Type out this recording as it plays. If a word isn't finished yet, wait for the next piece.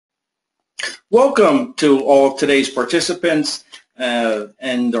Welcome to all of today's participants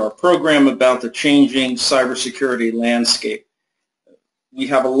and our program about the changing cybersecurity landscape. We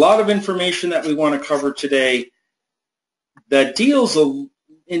have a lot of information that we want to cover today that deals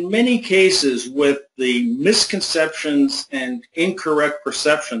in many cases with the misconceptions and incorrect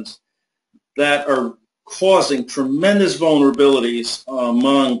perceptions that are causing tremendous vulnerabilities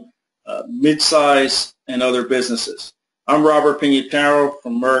among mid-size and other businesses. I'm Robert Pignataro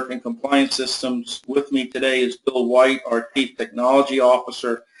from American Compliance Systems. With me today is Bill White, our Chief Technology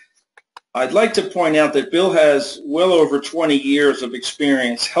Officer. I'd like to point out that Bill has well over 20 years of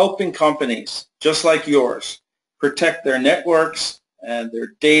experience helping companies just like yours protect their networks and their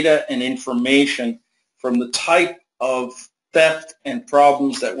data and information from the type of theft and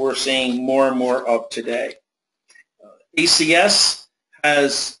problems that we're seeing more and more of today. ACS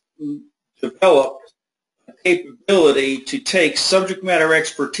has developed a capability to take subject matter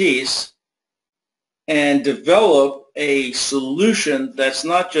expertise and develop a solution that's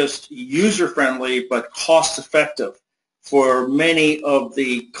not just user-friendly but cost-effective for many of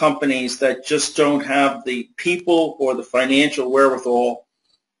the companies that just don't have the people or the financial wherewithal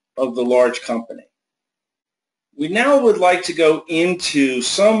of the large company. We now would like to go into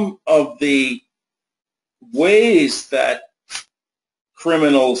some of the ways that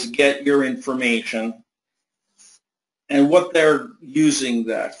criminals get your information and what they're using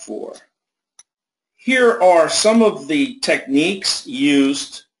that for. Here are some of the techniques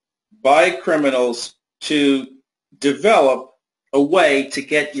used by criminals to develop a way to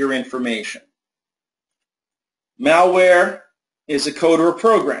get your information. Malware is a code or a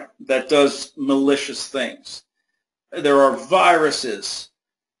program that does malicious things. There are viruses,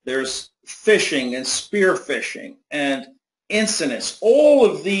 there's phishing and spear phishing and incidents. All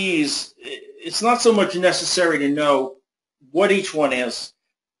of these, it's not so much necessary to know what each one is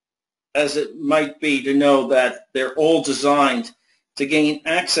as it might be to know that they're all designed to gain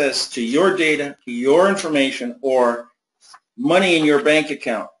access to your data, to your information, or money in your bank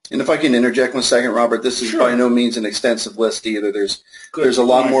account. And if I can interject 1 second, Robert, this is Sure. by no means an extensive list either. There's a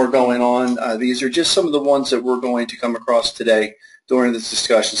lot more going on. These are just some of the ones that we're going to come across today during this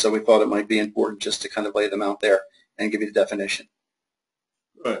discussion, so we thought it might be important just to kind of lay them out there and give you the definition.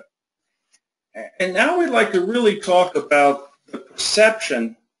 Right. And now we'd like to really talk about the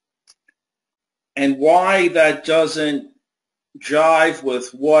perception and why that doesn't jive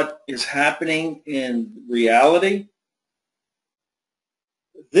with what is happening in reality.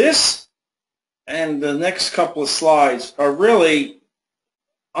 This and the next couple of slides are really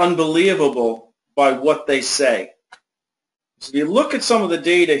unbelievable by what they say. So if you look at some of the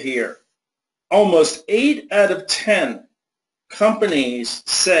data here, almost 8 out of 10 companies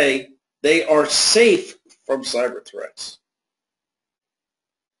say they are safe from cyber threats.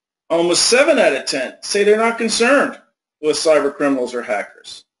 Almost 7 out of 10 say they're not concerned with cyber criminals or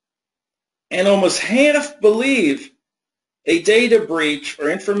hackers. And almost half believe a data breach or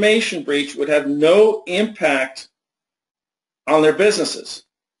information breach would have no impact on their businesses.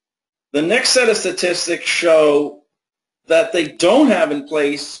 The next set of statistics show that they don't have in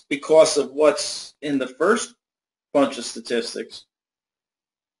place because of what's in the first bunch of statistics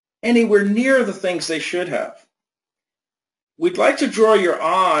anywhere near the things they should have. We'd like to draw your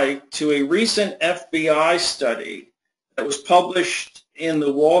eye to a recent FBI study that was published in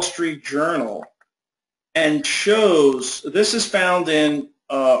the Wall Street Journal and shows, this is found in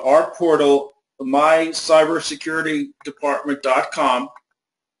our portal, mycybersecuritydepartment.com.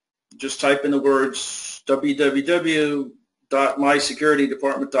 Just type in the words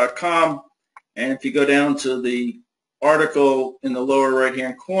www.mysecuritydepartment.com, and if you go down to the article in the lower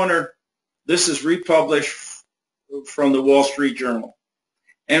right-hand corner, this is republished from the Wall Street Journal.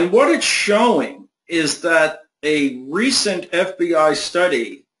 And what it's showing is that a recent FBI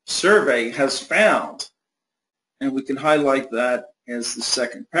survey has found, and we can highlight that as the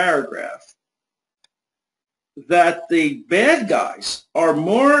second paragraph, that the bad guys are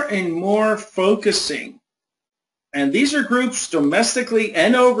more and more focusing, and these are groups domestically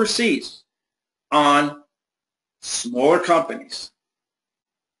and overseas, on smaller companies.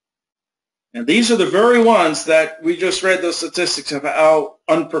 And these are the very ones that we just read the statistics of how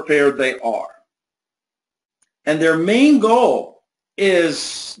unprepared they are. And their main goal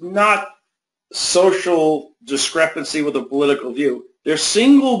is not social discrepancy with a political view. Their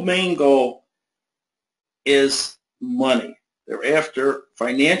single main goal is money. They're after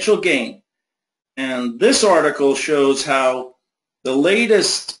financial gain. And this article shows how the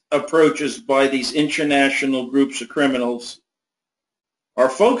latest approaches by these international groups of criminals are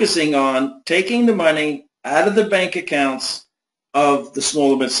focusing on taking the money out of the bank accounts of the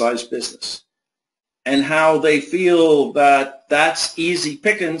small and mid-sized business. and how they feel that that's easy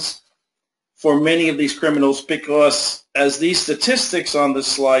pickings for many of these criminals because, as these statistics on the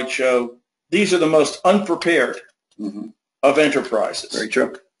slide show, these are the most unprepared of enterprises. Very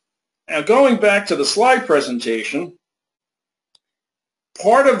true. Now, going back to the slide presentation,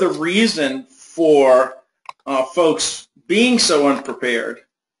 part of the reason for folks being so unprepared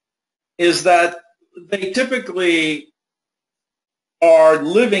is that they typically are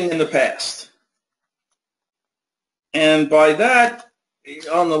living in the past. And by that,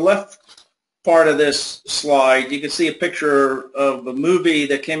 on the left part of this slide, you can see a picture of a movie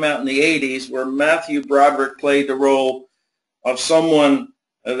that came out in the 80s where Matthew Broderick played the role of someone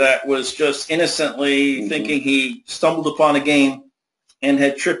that was just innocently thinking he stumbled upon a game and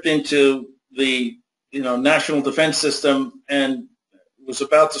had tripped into the national defense system and was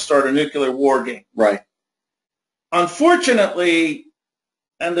about to start a nuclear war game. Right. Unfortunately,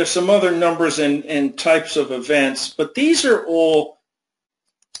 and there's some other numbers in types of events, but these are all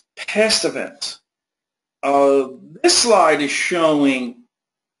past events. This slide is showing,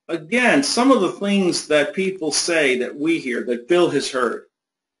 again, some of the things that people say that we hear, that Bill has heard,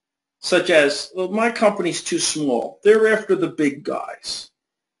 such as, well, my company's too small. They're after the big guys.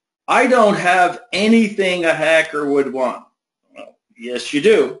 I don't have anything a hacker would want. Well, yes, you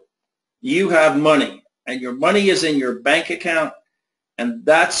do. You have money, and your money is in your bank account, and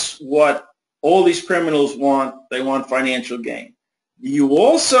that's what all these criminals want. They want financial gain. You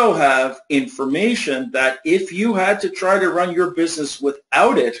also have information that if you had to try to run your business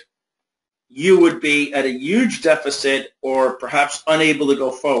without it, you would be at a huge deficit or perhaps unable to go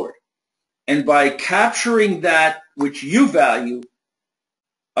forward. And by capturing that which you value,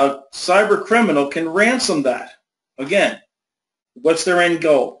 a cyber criminal can ransom that. Again, what's their end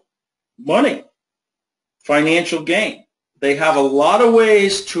goal? Money, financial gain. They have a lot of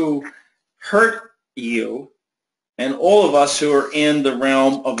ways to hurt you and all of us who are in the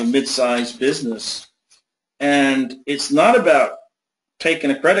realm of a mid-sized business. And it's not about taking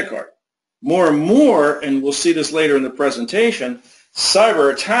a credit card. More and more, and we'll see this later in the presentation,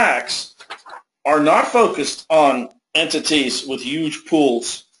 cyber attacks are not focused on entities with huge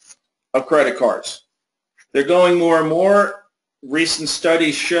pools of credit cards. They're going more and more. Recent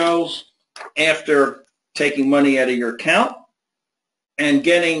studies show after taking money out of your account and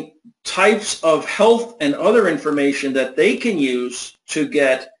getting types of health and other information that they can use to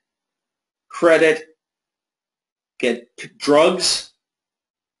get credit, get drugs,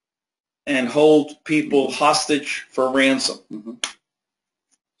 and hold people hostage for ransom.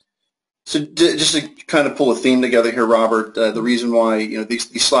 So just to kind of pull a theme together here, Robert, the reason why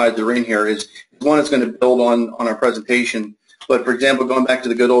these slides are in here is, one, it's going to build on our presentation. But for example, going back to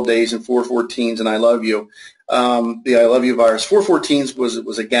the good old days and 414s and I Love You, the I Love You virus. 414s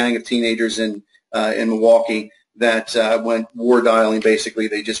was a gang of teenagers in Milwaukee that went war dialing. Basically,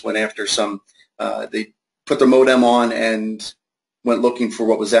 they just went after some. They put their modem on and went looking for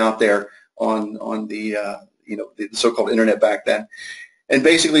what was out there on the the so-called internet back then. And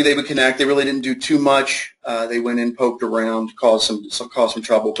basically, they would connect. They really didn't do too much. They went in, poked around, caused some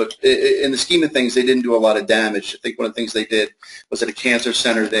trouble. But in the scheme of things, they didn't do a lot of damage. I think one of the things they did was at a cancer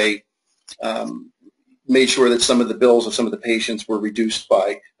center, they made sure that some of the bills of some of the patients were reduced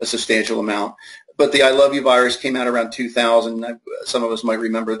by a substantial amount. But the I Love You virus came out around 2000. Some of us might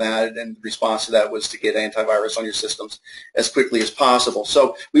remember that, and the response to that was to get antivirus on your systems as quickly as possible.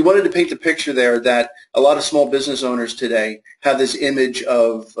 So we wanted to paint the picture there that a lot of small business owners today have this image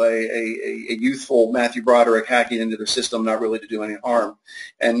of a youthful Matthew Broderick hacking into their system, not really to do any harm,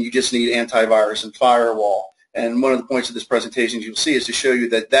 and you just need antivirus and firewall. And one of the points of this presentation you'll see is to show you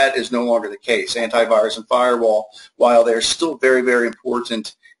that that is no longer the case. Antivirus and firewall, while they're still very, very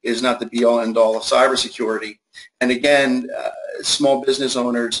important, is not the be-all, end-all of cybersecurity. And again, small business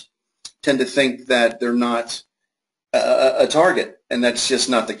owners tend to think that they're not a target, and that's just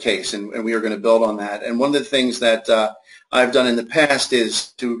not the case, and we are going to build on that. And one of the things that I've done in the past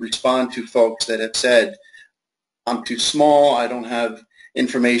is to respond to folks that have said, I'm too small, I don't have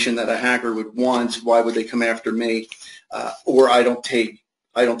information that a hacker would want, why would they come after me, or I don't take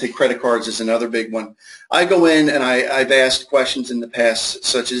credit cards is another big one. I go in and I've asked questions in the past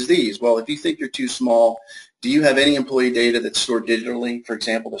such as these. Well, if you think you're too small, do you have any employee data that's stored digitally? For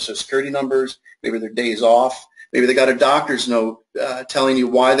example, their Social Security numbers, maybe their days off. Maybe they got a doctor's note telling you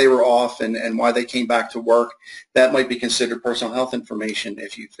why they were off and why they came back to work. That might be considered personal health information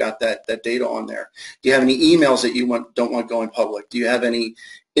if you've got that data on there. Do you have any emails that you don't want going public? Do you have any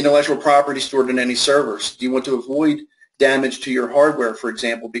intellectual property stored in any servers? Do you want to avoid damage to your hardware, for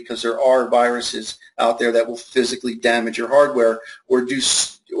example, because there are viruses out there that will physically damage your hardware or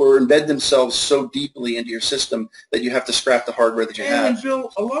or embed themselves so deeply into your system that you have to scrap the hardware that you have. And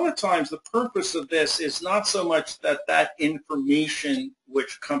Bill, a lot of times the purpose of this is not so much that information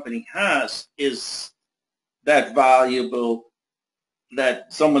which a company has is that valuable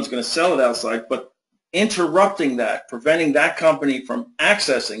that someone's going to sell it outside, but interrupting that, preventing that company from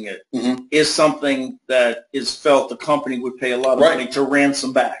accessing it is something that is felt the company would pay a lot of money to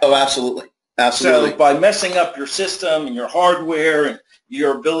ransom back. Oh, absolutely. Absolutely. So by messing up your system and your hardware and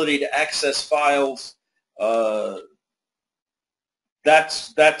your ability to access files,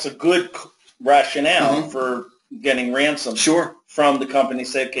 that's a good rationale for getting ransom from the company.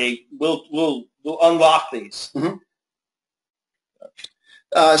 Say, okay, we'll unlock these. Some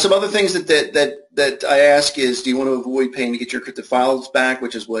other things that I ask is, do you want to avoid paying to get your encrypted files back,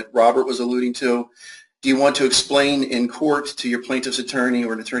 which is what Robert was alluding to? Do you want to explain in court to your plaintiff's attorney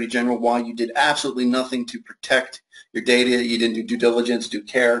or an attorney general why you did absolutely nothing to protect your data? You didn't do due diligence, due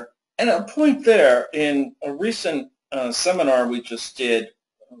care? And a point there, in a recent seminar we just did,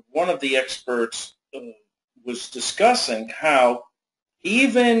 one of the experts was discussing how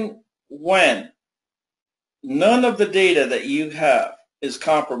even when none of the data that you have is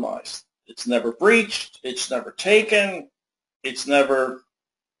compromised, it's never breached, it's never taken, it's never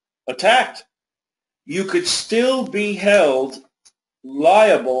attacked, you could still be held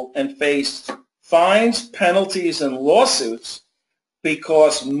liable and face fines, penalties, and lawsuits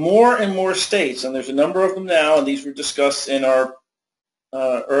because more and more states, and there's a number of them now, and these were discussed in our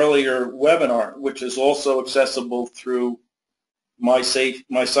earlier webinar, which is also accessible through my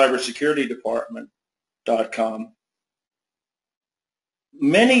cybersecurity department.com.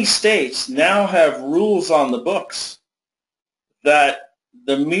 Many states now have rules on the books that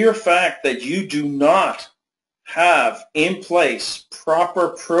the mere fact that you do not have in place proper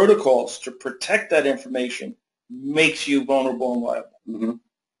protocols to protect that information makes you vulnerable and liable.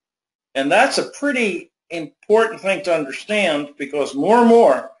 And that's a pretty important thing to understand, because more and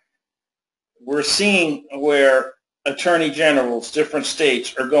more we're seeing where attorney generals, different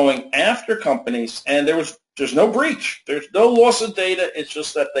states, are going after companies, and there's no breach. There's no loss of data. It's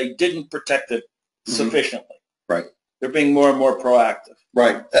just that they didn't protect it sufficiently. Right. They're being more and more proactive.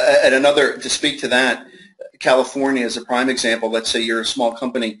 Right. And to speak to that, California is a prime example. Let's say you're a small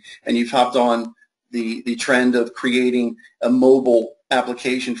company and you've hopped on the trend of creating a mobile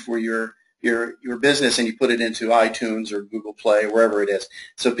application for your business, and you put it into iTunes or Google Play or wherever it is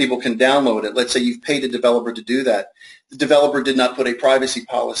so people can download it. Let's say you've paid a developer to do that. The developer did not put a privacy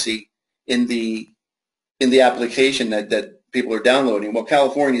policy in the application that people are downloading. Well,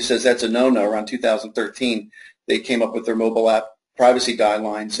 California says that's a no-no. Around 2013, they came up with their mobile app privacy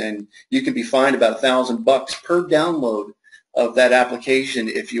guidelines, and you can be fined about $1,000 per download of that application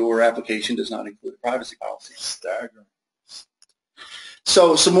if your application does not include a privacy policy. Staggering.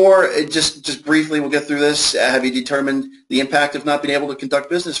 So some more, just briefly, we'll get through this. Have you determined the impact of not being able to conduct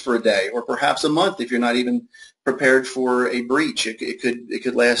business for a day or perhaps a month if you're not even prepared for a breach? It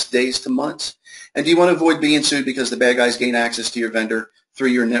could last days to months. And do you want to avoid being sued because the bad guys gain access to your vendor through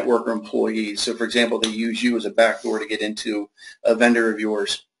your network or employees? So, for example, they use you as a backdoor to get into a vendor of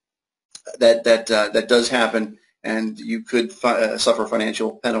yours. That does happen, and you could suffer a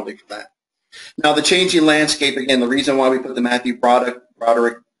financial penalty for that. Now, the changing landscape, again, the reason why we put the Matthew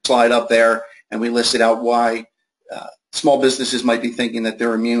Broderick slide up there, and we listed out why small businesses might be thinking that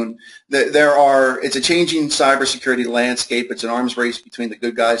they're immune. It's a changing cybersecurity landscape. It's an arms race between the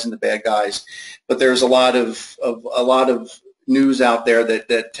good guys and the bad guys. But there's a lot of news out there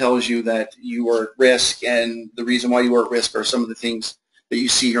that tells you that you are at risk, and the reason why you are at risk are some of the things that you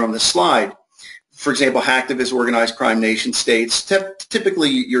see here on this slide. For example, hacktivists, organized crime nation states. Typically,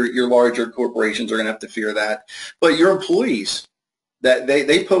 your larger corporations are going to have to fear that. But your employees, that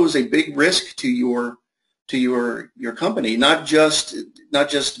they pose a big risk to your company. Not just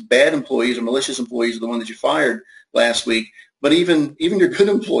bad employees or malicious employees, the one that you fired last week, but even your good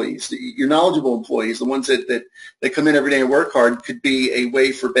employees, your knowledgeable employees, the ones that come in every day and work hard, could be a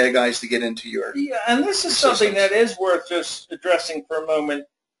way for bad guys to get into your and this is something that is worth just addressing for a moment.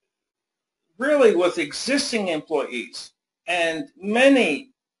 Really, with existing employees, and many,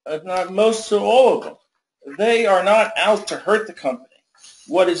 if not most to all of them, they are not out to hurt the company.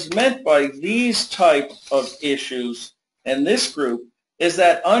 What is meant by these type of issues and this group is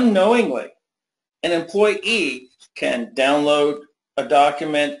that unknowingly an employee can download a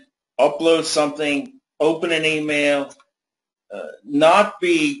document, upload something, open an email, not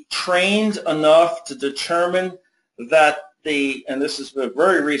be trained enough to determine that and this is a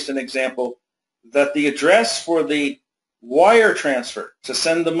very recent example, that the address for the wire transfer to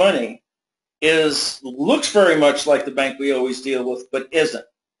send the money looks very much like the bank we always deal with, but isn't.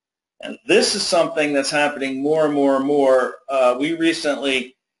 And this is something that's happening more and more and more. We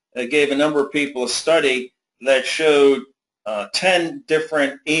recently gave a number of people a study that showed 10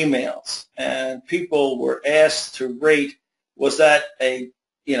 different emails, and people were asked to rate, was that a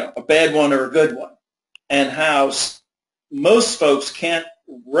bad one or a good one, and how most folks can't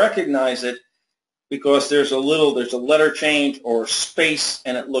recognize it because there's a letter change or space,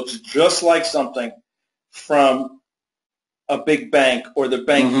 and it looks just like something from a big bank or the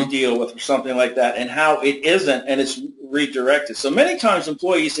bank you deal with or something like that, and how it isn't, and it's redirected. So many times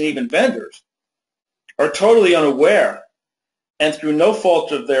employees and even vendors are totally unaware, and through no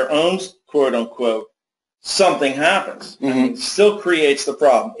fault of their own, quote unquote, something happens. I mean, it still creates the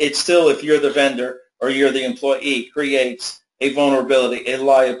problem. It still, if you're the vendor or you're the employee, creates a vulnerability, a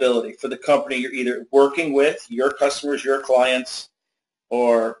liability for the company you're either working with, your customers, your clients,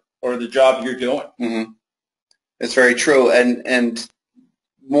 or the job you're doing. It's very true, and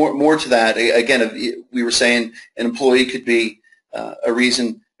more to that. Again, we were saying an employee could be a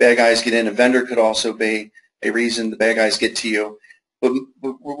reason bad guys get in. A vendor could also be a reason the bad guys get to you. But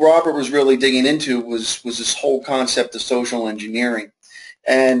what Robert was really digging into was this whole concept of social engineering,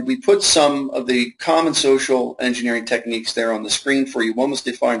 and we put some of the common social engineering techniques there on the screen for you. One was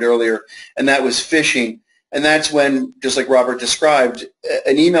defined earlier, and that was phishing. And that's when, just like Robert described,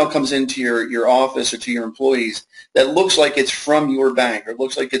 an email comes into your office or to your employees that looks like it's from your bank, or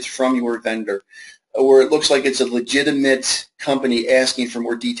looks like it's from your vendor, or it looks like it's a legitimate company asking for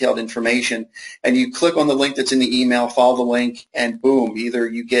more detailed information. And you click on the link that's in the email, follow the link, and boom, either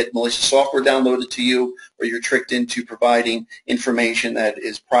you get malicious software downloaded to you, or you're tricked into providing information that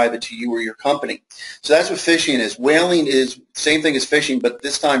is private to you or your company. So that's what phishing is. Whaling is the same thing as phishing, but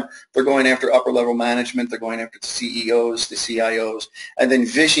this time they're going after upper-level management. They're going after the CEOs, the CIOs. And then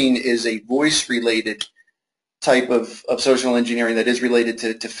phishing is a voice-related type of social engineering that is related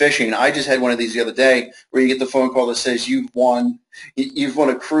to phishing. I just had one of these the other day where you get the phone call that says you've won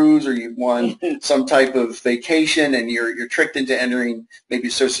a cruise, or you've won some type of vacation, and you're tricked into entering maybe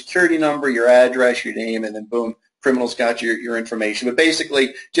your social security number, your address, your name, and then boom, criminals got your information. But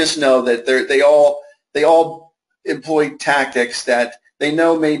basically, just know that they all employ tactics that they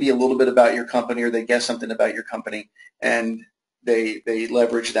know maybe a little bit about your company, or they guess something about your company, and they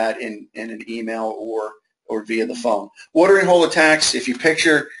leverage that in an email or via the phone. Watering hole attacks. If you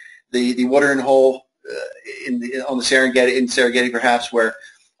picture the watering hole on the Serengeti, perhaps, where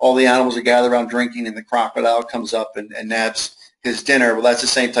all the animals are gathered around drinking, and the crocodile comes up and nabs his dinner. Well, that's the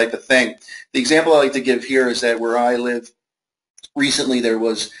same type of thing. The example I like to give here is that where I live, recently there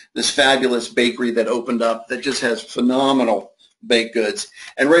was this fabulous bakery that opened up that just has phenomenal baked goods,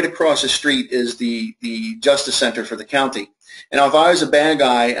 and right across the street is the Justice Center for the county. And now, if I was a bad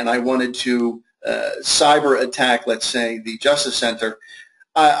guy and I wanted to cyber attack, let's say, the Justice Center,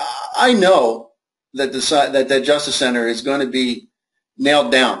 I know that that Justice Center is going to be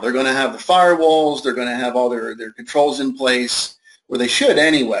nailed down. They're going to have the firewalls. They're going to have all their controls in place, or they should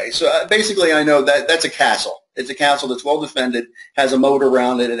anyway. So basically, I know that that's a castle. It's a castle that's well defended, has a moat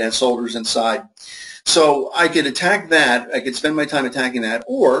around it, it has soldiers inside. So I could attack that. I could spend my time attacking that,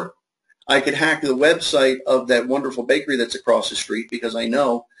 or I could hack the website of that wonderful bakery that's across the street, because I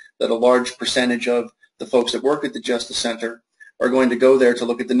know that a large percentage of the folks that work at the Justice Center are going to go there to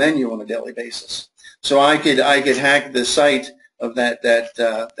look at the menu on a daily basis. So I could hack the site of that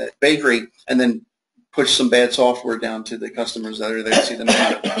bakery, and then push some bad software down to the customers that are there to see them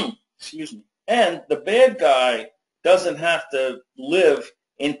out. Excuse me. And the bad guy doesn't have to live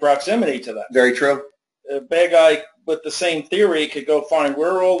in proximity to that. Very true. A bad guy with the same theory could go find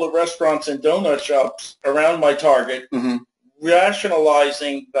where are all the restaurants and donut shops around my target,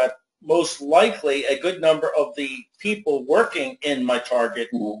 rationalizing that most likely a good number of the people working in my target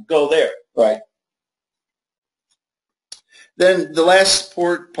go there. Right. Then the last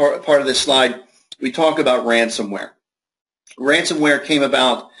part of this slide, we talk about ransomware. Ransomware came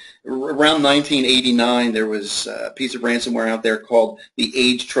about around 1989. There was a piece of ransomware out there called the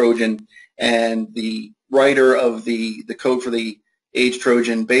Age Trojan, and the writer of the code for the Age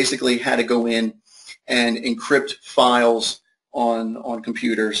Trojan basically had to go in and encrypt files on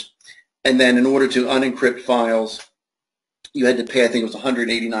computers. And then in order to unencrypt files, you had to pay, I think it was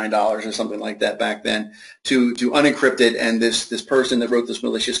 $189 or something like that back then, to unencrypt it, and this person that wrote this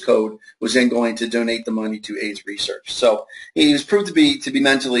malicious code was then going to donate the money to AIDS research. So he was proved to be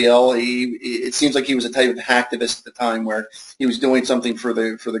mentally ill. It seems like he was a type of hacktivist at the time, where he was doing something for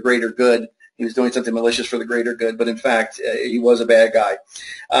the greater good. he was doing something malicious for the greater good, but in fact, he was a bad guy.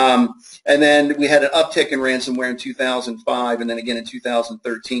 And then we had an uptick in ransomware in 2005, and then again in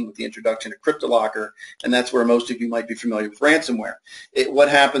 2013 with the introduction of CryptoLocker, and that's where most of you might be familiar with ransomware. What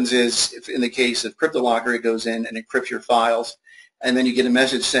happens is, if in the case of CryptoLocker, it goes in and encrypts your files, and then you get a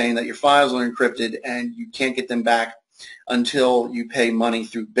message saying that your files are encrypted and you can't get them back until you pay money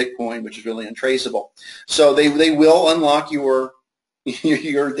through Bitcoin, which is really untraceable. So they will unlock your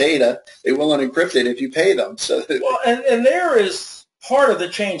data. They will unencrypt it if you pay them. So well, and there is part of the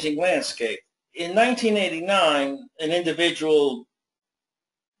changing landscape. In 1989, an individual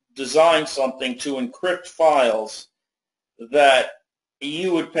designed something to encrypt files that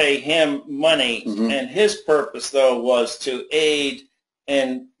you would pay him money, and his purpose, though, was to aid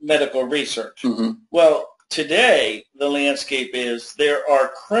in medical research. Well, today, the landscape is there are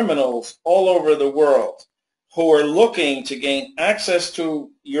criminals all over the world who are looking to gain access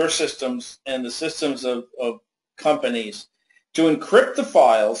to your systems and the systems of companies to encrypt the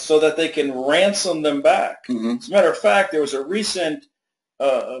files so that they can ransom them back. As a matter of fact, there was a recent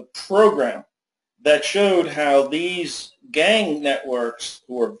program that showed how these gang networks,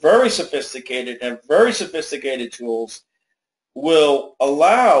 who are very sophisticated and have very sophisticated tools, will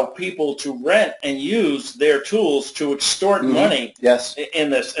allow people to rent and use their tools to extort money in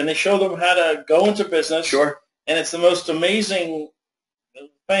this. And they show them how to go into business. Sure. And it's the most amazing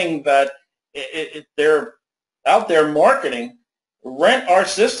thing that they're out there marketing, rent our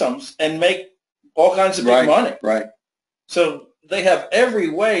systems and make all kinds of big money. Right. So they have every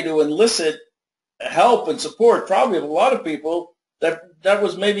way to elicit help and support, probably of a lot of people that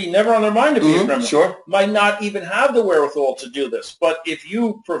was maybe never on their mind to be a criminal. Sure. Might not even have the wherewithal to do this. But if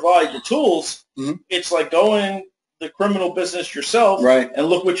you provide the tools, it's like going the criminal business yourself, and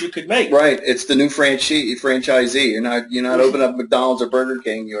look what you could make. Right. It's the new franchisee. You're not opening up McDonald's or Burger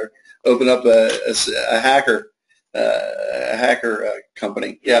King. You're open up a hacker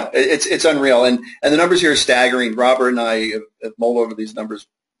company. Yeah, it's unreal, and the numbers here are staggering. Robert and I have mulled over these numbers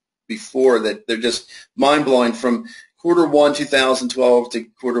before, that they're just mind-blowing. From Q1 2012 to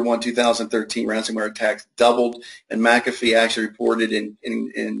Q1 2013, ransomware attacks doubled, and McAfee actually reported in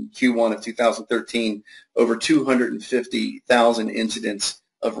Q1 of 2013 over 250,000 incidents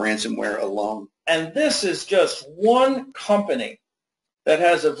of ransomware alone. And this is just one company that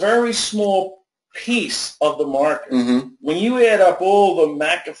has a very small piece of the market. When you add up all the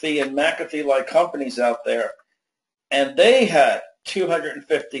McAfee and McAfee-like companies out there, and they had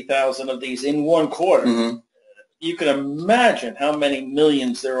 250,000 of these in one quarter, you can imagine how many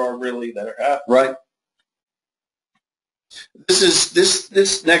millions there are really that are happening. Right.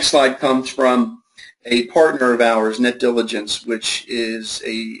 This next slide comes from a partner of ours, Net Diligence, which is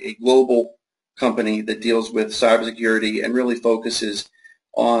a global company that deals with cybersecurity and really focuses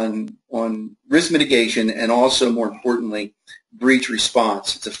on risk mitigation and also, more importantly, breach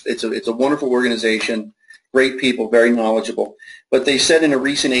response. It's a wonderful organization, great people, very knowledgeable. But they said in a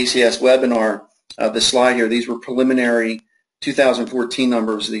recent ACS webinar, the slide here, these were preliminary 2014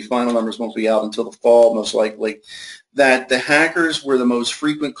 numbers. The final numbers won't be out until the fall, most likely, that the hackers were the most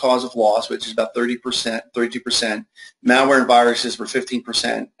frequent cause of loss, which is about 32%. Malware and viruses were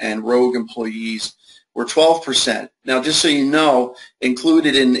 15%, and rogue employees were 12%. Now, just so you know,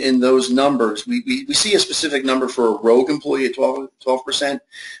 included in those numbers, we see a specific number for a rogue employee at 12%,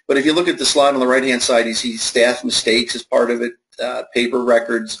 but if you look at the slide on the right-hand side, you see staff mistakes as part of it, paper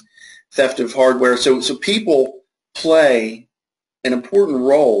records, theft of hardware. So people play an important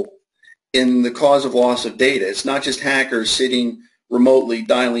role in the cause of loss of data. It's not just hackers sitting remotely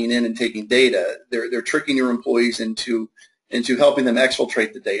dialing in and taking data. They're tricking your employees into helping them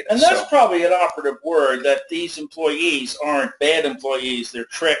exfiltrate the data. And that's probably an operative word, that these employees aren't bad employees. They're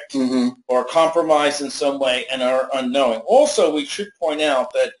tricked or compromised in some way and are unknowing. Also, we should point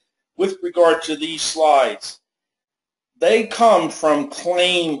out that with regard to these slides, they come from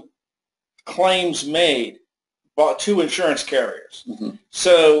claims made to insurance carriers.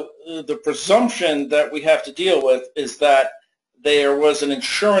 So the presumption that we have to deal with is that there was an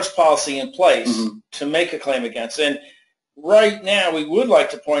insurance policy in place to make a claim against. And right now, we would like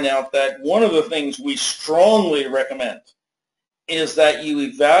to point out that one of the things we strongly recommend is that you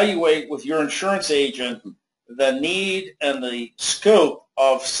evaluate with your insurance agent the need and the scope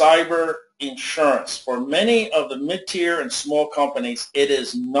of cyber insurance. For many of the mid-tier and small companies, it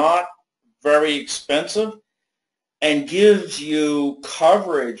is not very expensive and gives you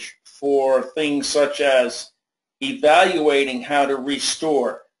coverage for things such as evaluating how to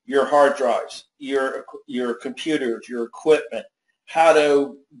restore your hard drives, your computers, your equipment, how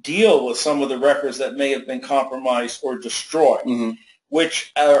to deal with some of the records that may have been compromised or destroyed.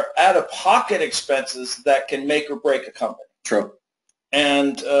 which are out-of-pocket expenses that can make or break a company. True.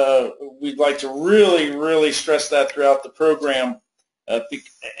 And we'd like to really, really stress that throughout the program,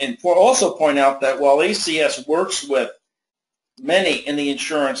 and also point out that while ACS works with many in the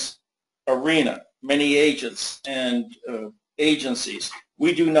insurance arena, many agents and agencies,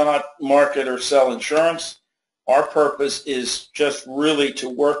 we do not market or sell insurance. Our purpose is just really to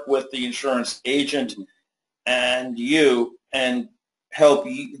work with the insurance agent and you and help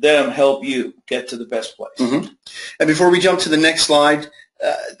you get to the best place. Mm-hmm. And before we jump to the next slide,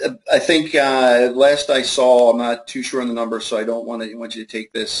 I think last I saw, I'm not too sure on the number, so I don't want you to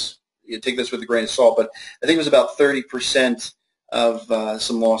take this with a grain of salt, but I think it was about 30% of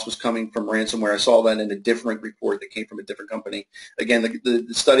some loss was coming from ransomware. I saw that in a different report that came from a different company. Again, the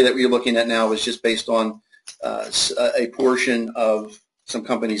study that we're looking at now is just based on a portion of some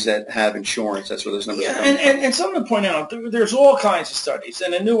companies that have insurance. That's where those numbers are coming from. And something to point out, there's all kinds of studies,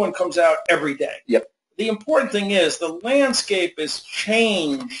 and a new one comes out every day. Yep. The important thing is the landscape is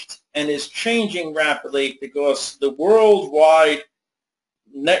changed and is changing rapidly because the worldwide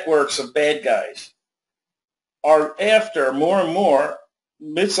networks of bad guys are after more and more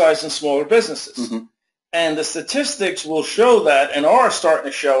mid-sized and smaller businesses. Mm-hmm. And the statistics will show that and are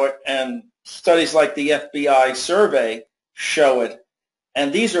starting to show it, and studies like the FBI survey show it.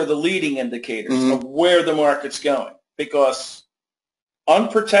 And these are the leading indicators mm-hmm. of where the market's going, because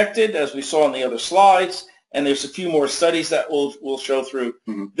unprotected, as we saw in the other slides, and there's a few more studies that we'll show through,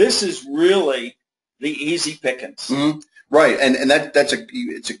 mm-hmm. this is really the easy pickings. Mm-hmm. Right, and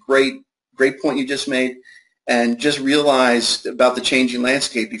it's a great point you just made, and just realize about the changing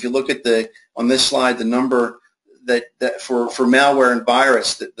landscape. If you look at on this slide, the number that for malware and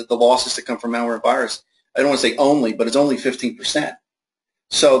virus, the losses that come from malware and virus, I don't want to say only, but it's only 15%.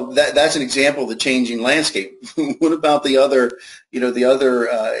 So that's an example of the changing landscape. What about the other, the other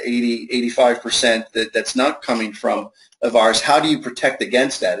 85% that's not coming from a virus? How do you protect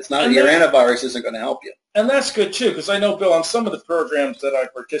against that? It's not your antivirus isn't going to help you. And that's good too, because I know, Bill, on some of the programs that I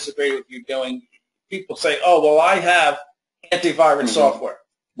participate with you doing, people say, "Oh, well, I have antivirus mm-hmm. software,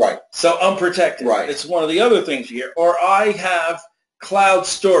 right? So I'm protected." Right. It's one of the other things you hear. Or I have cloud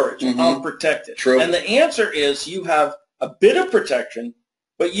storage, mm-hmm. I'm protected. True. And the answer is you have a bit of protection,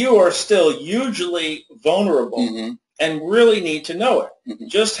 but you are still hugely vulnerable mm-hmm. and really need to know it. Mm-hmm.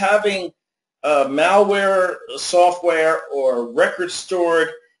 Just having malware software or records stored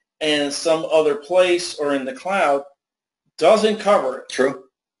in some other place or in the cloud doesn't cover it. True.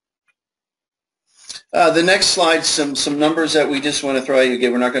 The next slide, some numbers that we just want to throw at you.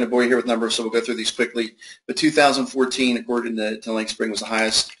 Again, we're not going to bore you here with numbers, so we'll go through these quickly. But 2014, according to Lake Spring, was the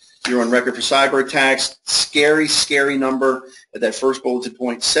highest year on record for cyber attacks. Scary, scary number at that first bulleted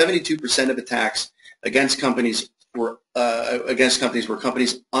point. 72% of attacks against companies were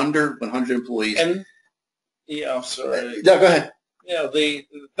companies under 100 employees. And yeah, I'm sorry. No, go ahead.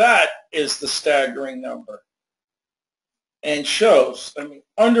 That is the staggering number, and shows. I mean,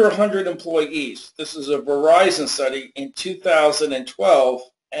 under 100 employees. This is a Verizon study in 2012,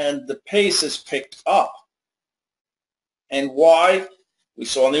 and the pace has picked up. And why? We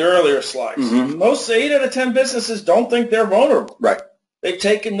saw in the earlier slides. Mm-hmm. Most 8 out of 10 businesses don't think they're vulnerable. Right. They've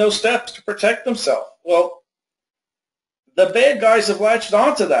taken no steps to protect themselves. Well, the bad guys have latched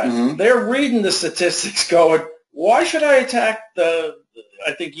onto that. Mm-hmm. They're reading the statistics going, why should I attack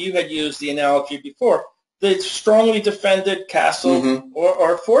I think you had used the analogy before, the strongly defended castle mm-hmm.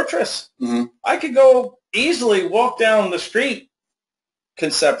 or fortress. Mm-hmm. I could go easily walk down the street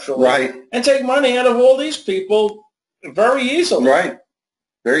conceptually right. and take money out of all these people very easily. Right.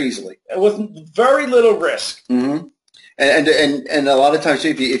 Very easily. With very little risk. Mm-hmm. And a lot of times,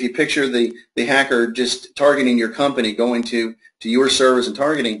 if you picture the hacker just targeting your company, going to your servers and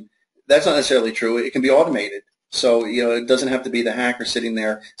targeting, that's not necessarily true. It can be automated. So, it doesn't have to be the hacker sitting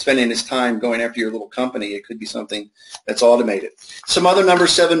there spending his time going after your little company. It could be something that's automated. Some other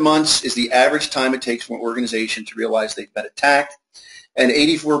numbers, 7 months is the average time it takes for an organization to realize they've been attacked. And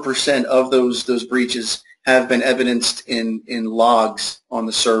 84% of those breaches have been evidenced in logs on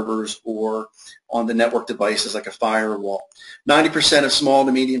the servers or on the network devices like a firewall. 90% of small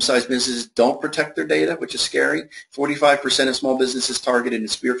to medium-sized businesses don't protect their data, which is scary. 45% of small businesses targeted in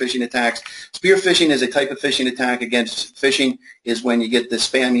spear phishing attacks. Spear phishing is a type of phishing attack. Again, phishing is when you get the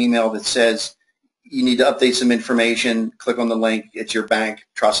spam email that says you need to update some information, click on the link, it's your bank,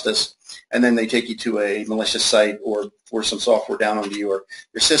 trust us, and then they take you to a malicious site or force some software down onto your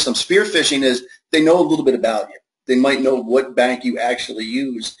system. Spear phishing is they know a little bit about you. They might know what bank you actually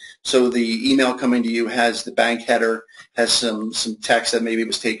use. So the email coming to you has the bank header, has some text that maybe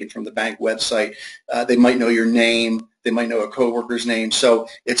was taken from the bank website. They might know your name. They might know a coworker's name. So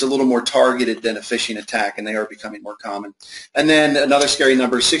it's a little more targeted than a phishing attack, and they are becoming more common. And then another scary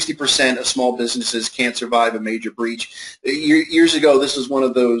number, 60% of small businesses can't survive a major breach. Years ago, this was one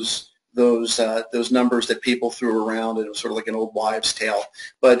of those numbers that people threw around, and it was sort of like an old wives' tale.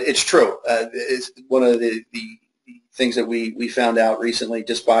 But it's true. It's one of the things that we found out recently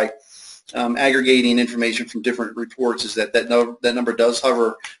just by aggregating information from different reports is that number does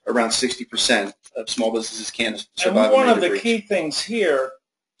hover around 60% of small businesses can't survive. And one of the key things here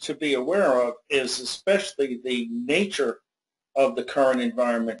to be aware of is especially the nature of the current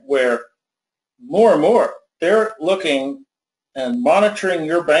environment, where more and more they're looking and monitoring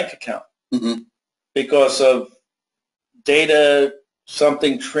your bank account because of data,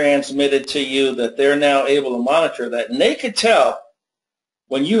 something transmitted to you that they're now able to monitor that. And they could tell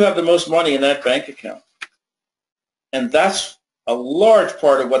when you have the most money in that bank account. And that's a large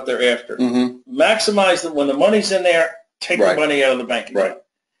part of what they're after. Maximize it when the money's in there, take the money out of the bank account.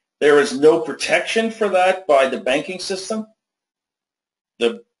 There is no protection for that by the banking system.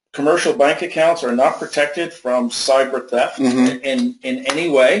 The commercial bank accounts are not protected from cyber theft in any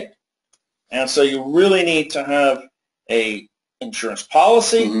way. And so you really need to have a insurance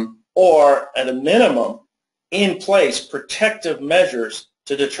policy or, at a minimum, in place protective measures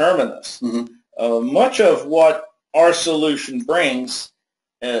to determine this. Much of what our solution brings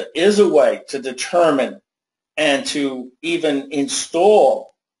is a way to determine and to even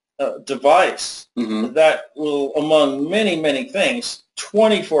install a device that will, among many, many things,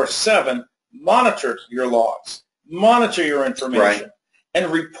 24/7 monitor your logs, monitor your information,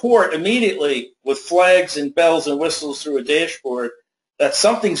 and report immediately with flags and bells and whistles through a dashboard that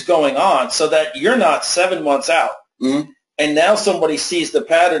something's going on, so that you're not 7 months out. And now somebody sees the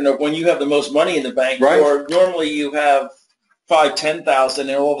pattern of when you have the most money in the bank, or normally you have 5,000, 10,000,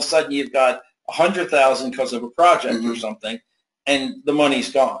 and all of a sudden you've got 100,000 because of a project or something, and the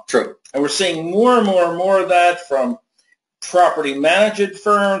money's gone. And we're seeing more and more and more of that from property management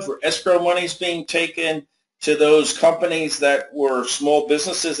firms where escrow money is being taken, to those companies that were small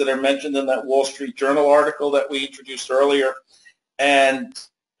businesses that are mentioned in that Wall Street Journal article that we introduced earlier. And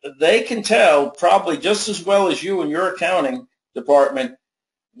they can tell probably just as well as you and your accounting department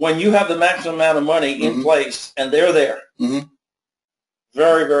when you have the maximum amount of money in place and they're there.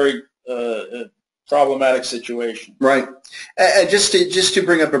 Very, very problematic situation. And just to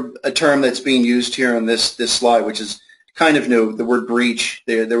bring up a term that's being used here on this slide, which is kind of new, the word breach.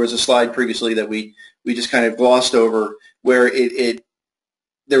 There was a slide previously that we just kind of glossed over, where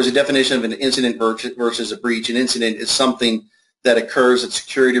there was a definition of an incident versus a breach. An incident is something that occurs that's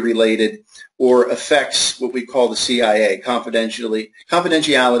security related or affects what we call the CIA,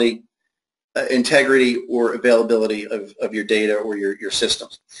 confidentiality, integrity, or availability of your data or your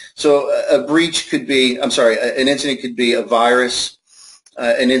systems. So a breach could be, an incident could be a virus,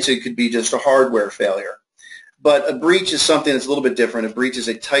 an incident could be just a hardware failure. But a breach is something that's a little bit different. A breach is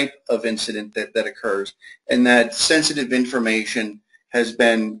a type of incident that occurs, and that sensitive information has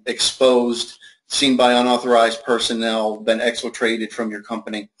been exposed, seen by unauthorized personnel, been exfiltrated from your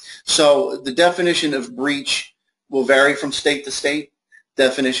company. So the definition of breach will vary from state to state.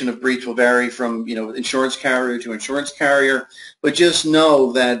 Definition of breach will vary from insurance carrier to insurance carrier. But just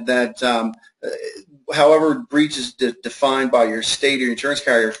know that however breach is defined by your state or your insurance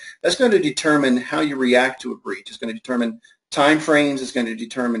carrier, that's going to determine how you react to a breach. It's going to determine time frames. It's going to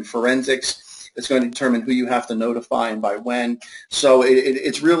determine forensics. It's going to determine who you have to notify and by when. So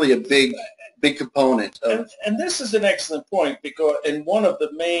it's really a big component. And this is an excellent point, and one of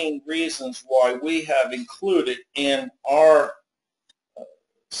the main reasons why we have included in our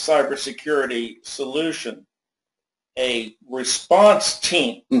cybersecurity solution a response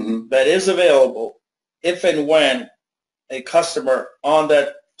team that is available if and when a customer on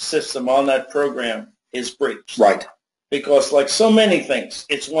that system, on that program, is breached. Because like so many things,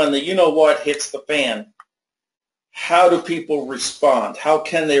 it's when the hits the fan. How do people respond? How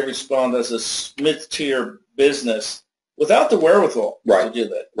can they respond as a mid-tier business without the wherewithal to do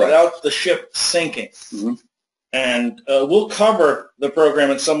that, without the ship sinking? And we'll cover the program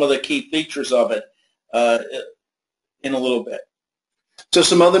and some of the key features of it in a little bit. So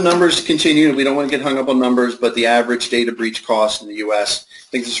some other numbers to continue. We don't want to get hung up on numbers, but the average data breach cost in the U.S., I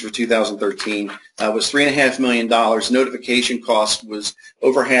think this is for 2013, was $3.5 million. Notification cost was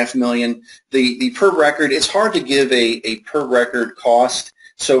over $500,000. The per record, it's hard to give a per record cost.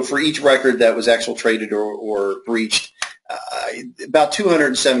 So for each record that was exfiltrated or breached, about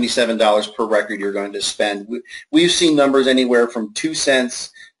 $277 per record you're going to spend. We've seen numbers anywhere from 2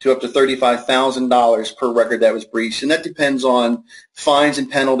 cents to up to $35,000 per record that was breached, and that depends on fines and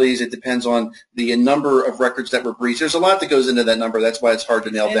penalties. It depends on the number of records that were breached. There's a lot that goes into that number. That's why it's hard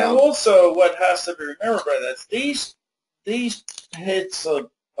to nail down. And also, what has to be remembered by that is these hits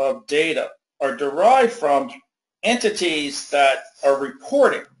of data are derived from entities that are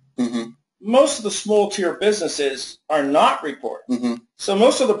reporting. Mm-hmm. Most of the small tier businesses are not reporting. Mm-hmm. So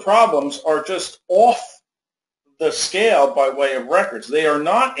most of the problems are just off the scale by way of records. They are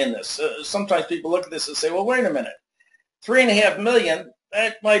not in this. Sometimes people look at this and say, well, wait a minute, $3.5 million,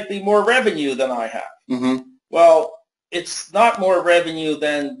 that might be more revenue than I have. Mm-hmm. Well, it's not more revenue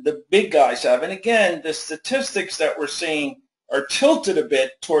than the big guys have. And again, the statistics that we're seeing are tilted a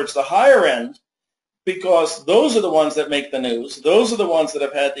bit towards the higher end because those are the ones that make the news. Those are the ones that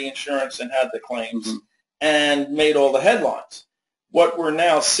have had the insurance and had the claims mm-hmm. and made all the headlines. What we're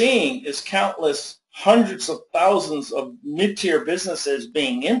now seeing is countless hundreds of thousands of mid-tier businesses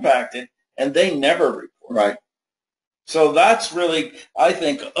being impacted, and they never report. Right. So that's really, I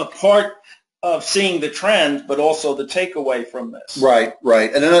think, a part of seeing the trend, but also the takeaway from this. Right,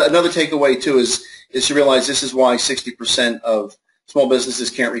 right. And another takeaway, too, is to realize this is why 60% of small businesses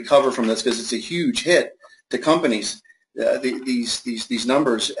can't recover from this, because it's a huge hit to companies, these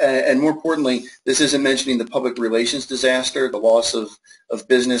numbers. And more importantly, this isn't mentioning the public relations disaster, the loss of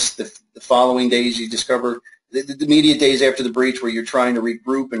business, the following days you discover, the immediate days after the breach where you're trying to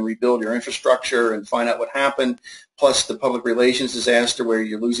regroup and rebuild your infrastructure and find out what happened, plus the public relations disaster where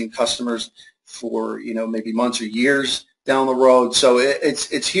you're losing customers for, maybe months or years down the road. So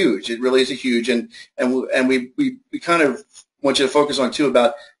it's huge. It really is a huge. And we kind of want you to focus on, too,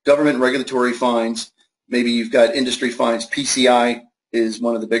 about government regulatory fines. Maybe you've got industry fines. PCI is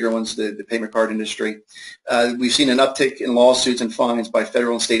one of the bigger ones, the payment card industry. We've seen an uptick in lawsuits and fines by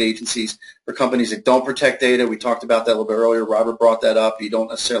federal and state agencies for companies that don't protect data. We talked about that a little bit earlier. Robert brought that up. You don't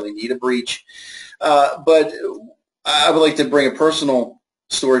necessarily need a breach. But I would like to bring a personal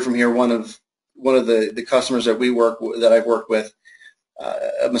story from here. One of the customers that I've worked with,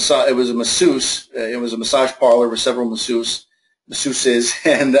 it was a masseuse. It was a massage parlor with several masseuses,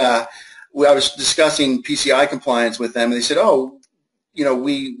 and I was discussing PCI compliance with them, and they said, "Oh,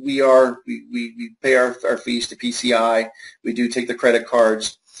 we pay our fees to PCI. We do take the credit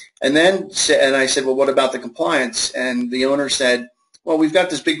cards." And I said, "Well, what about the compliance?" And the owner said, "Well, we've got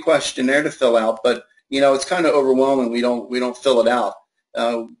this big questionnaire to fill out, but it's kind of overwhelming. We don't fill it out.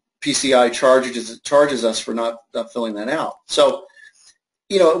 PCI charges us for not filling that out." So,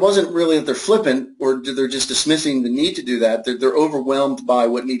 it wasn't really that they're flippant or they're just dismissing the need to do that. They're overwhelmed by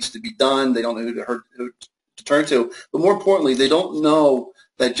what needs to be done. They don't know who to turn to. But more importantly, they don't know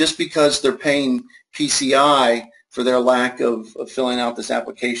that just because they're paying PCI for their lack of filling out this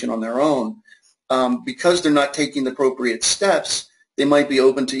application on their own, because they're not taking the appropriate steps, they might be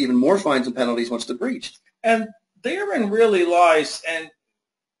open to even more fines and penalties once they're breached. And therein really lies, and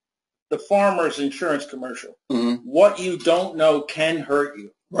the farmer's insurance commercial. Mm-hmm. What you don't know can hurt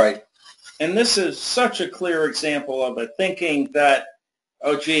you. Right. And this is such a clear example of it, thinking that,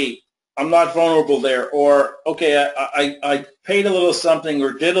 oh, gee, I'm not vulnerable there, or, okay, I paid a little something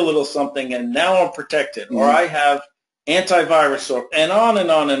or did a little something, and now I'm protected, mm-hmm. or I have antivirus, or, and on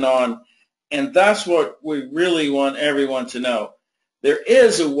and on and on. And that's what we really want everyone to know. There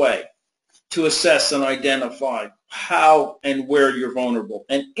is a way to assess and identify how and where you're vulnerable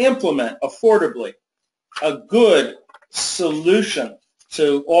and implement affordably a good solution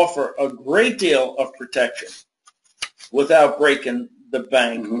to offer a great deal of protection without breaking the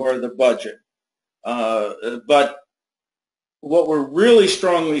bank mm-hmm. or the budget. But what we're really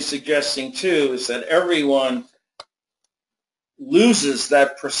strongly suggesting, too, is that everyone loses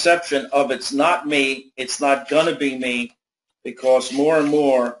that perception of it's not me, it's not going to be me, because more and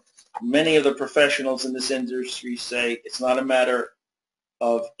more, many of the professionals in this industry say it's not a matter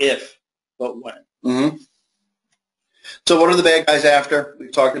of if, but when. Mm-hmm. So what are the bad guys after?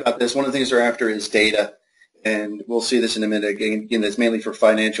 We've talked about this. One of the things they're after is data, and we'll see this in a minute. Again, that's mainly for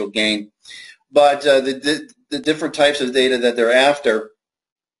financial gain. But the different types of data that they're after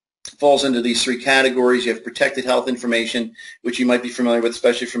falls into these three categories. You have protected health information, which you might be familiar with,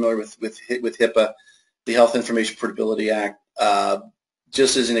 especially familiar with HIPAA, the Health Information Portability Act.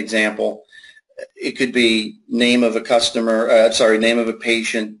 Just as an example, it could be name of a name of a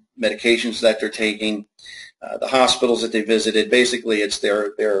patient, medications that they're taking, the hospitals that they visited. Basically, it's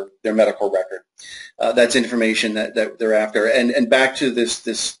their medical record. That's information that they're after. And back to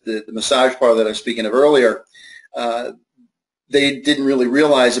the massage parlor that I was speaking of earlier, they didn't really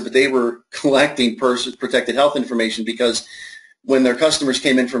realize it, but they were collecting protected health information, because when their customers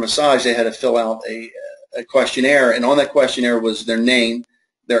came in for massage, they had to fill out a questionnaire, and on that questionnaire was their name,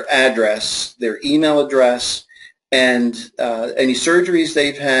 their address, their email address, and any surgeries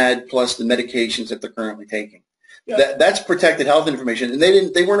they've had, plus the medications that they're currently taking. Yeah. That's protected health information, and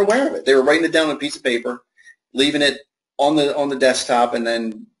they weren't aware of it. They were writing it down on a piece of paper, leaving it on the desktop, and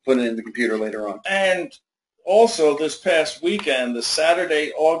then putting it in the computer later on. And also, this past weekend, the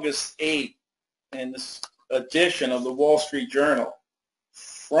Saturday, August 8th, in this edition of the Wall Street Journal,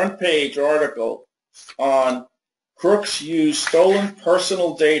 front page article on crooks use stolen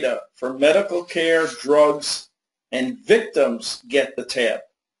personal data for medical care, drugs, and victims get the tab.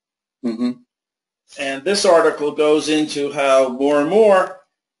 Mm-hmm. And this article goes into how more and more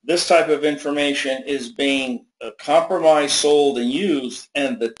this type of information is being compromised, sold, and used,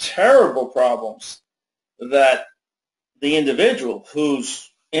 and the terrible problems that the individual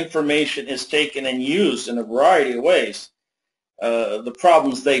whose information is taken and used in a variety of ways, the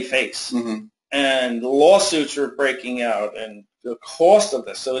problems they face. Mm-hmm. And the lawsuits are breaking out, and the cost of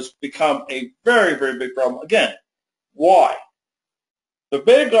this. So it's become a very, very big problem. Again, why? The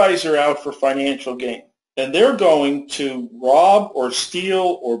bad guys are out for financial gain, and they're going to rob or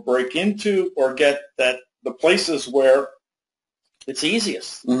steal or break into or get the places where it's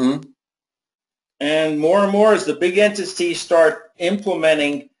easiest. Mm-hmm. And more as the big entities start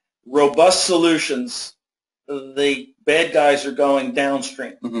implementing robust solutions, the bad guys are going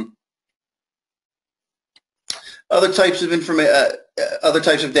downstream. Mm-hmm. Other types of other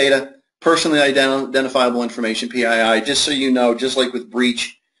types of data, personally identifiable information, PII. Just so you know, just like with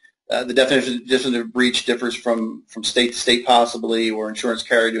breach, the definition of breach differs from state to state possibly, or insurance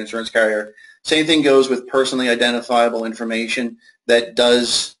carrier to insurance carrier. Same thing goes with personally identifiable information. That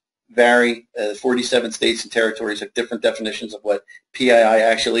does vary. 47 states and territories have different definitions of what PII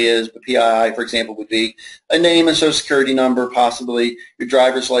actually is. But PII, for example, would be a name and social security number, possibly your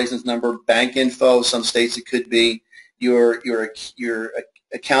driver's license number, bank info. Some states it could be your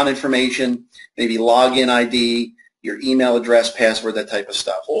account information, maybe login ID, your email address, password, that type of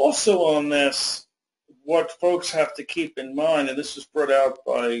stuff. Also on this, what folks have to keep in mind, and this was brought out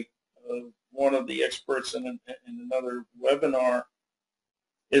by one of the experts in another webinar,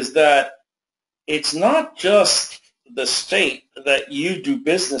 is that it's not just the state that you do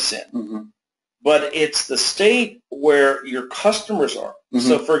business in, mm-hmm. but it's the state where your customers are. Mm-hmm.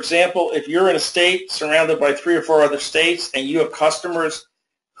 So, for example, if you're in a state surrounded by 3 or 4 other states and you have customers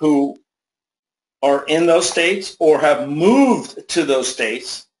who are in those states or have moved to those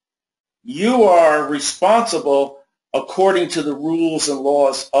states, you are responsible according to the rules and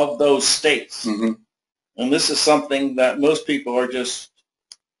laws of those states. Mm-hmm. And this is something that most people are just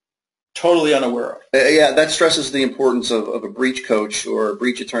totally unaware of. Yeah, that stresses the importance of a breach coach or a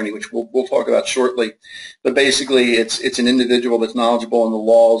breach attorney, which we'll talk about shortly. But basically, it's an individual that's knowledgeable in the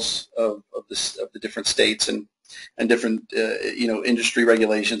laws of the different states and different industry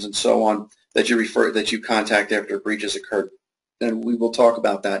regulations and so on that you contact after a breach has occurred. And we will talk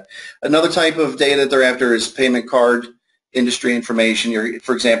about that. Another type of data they're after is payment card industry information.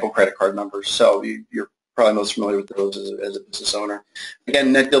 For example, credit card numbers. So you're probably most familiar with those as a business owner.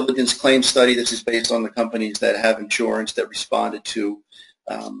 Again, net diligence claim study. This is based on the companies that have insurance that responded to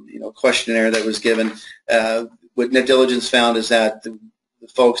a questionnaire that was given. What net diligence found is that the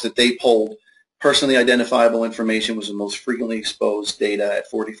folks that they polled, personally identifiable information was the most frequently exposed data at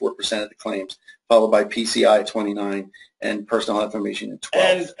 44% of the claims, followed by PCI at 29% and personal information at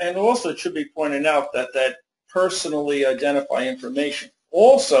 12%. And also it should be pointed out that personally identify information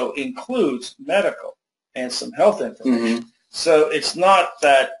also includes medical and some health information. Mm-hmm. So it's not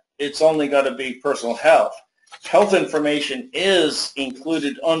that it's only got to be personal health. Health information is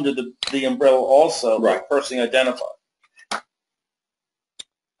included under the umbrella also, right, personally identified.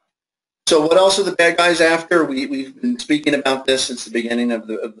 So what else are the bad guys after? We've been speaking about this since the beginning of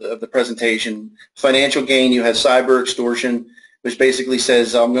the presentation. Financial gain, you have cyber extortion, which basically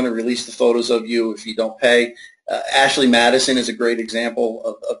says, I'm going to release the photos of you if you don't pay. Ashley Madison is a great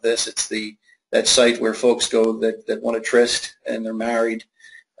example of this. It's that site where folks go that want a tryst and they're married.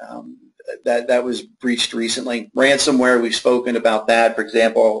 That was breached recently. Ransomware, we've spoken about that. For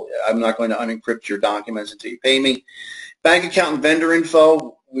example, I'm not going to unencrypt your documents until you pay me. Bank account and vendor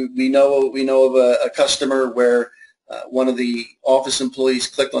info. We know of a customer where one of the office employees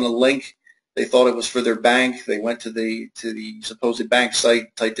clicked on a link. They thought it was for their bank. They went to the supposed bank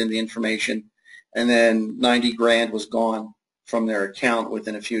site, typed in the information, and then 90 grand was gone from their account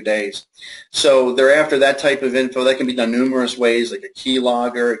within a few days. So they're after that type of info. That can be done numerous ways, like a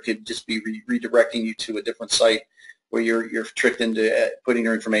keylogger. It could just be redirecting you to a different site where you're tricked into putting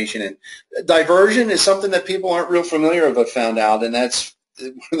your information in. Diversion is something that people aren't real familiar with, I've found out, and that's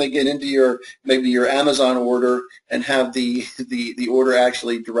when they get into maybe your Amazon order and have the order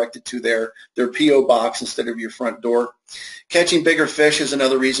actually directed to their P.O. box instead of your front door. Catching bigger fish is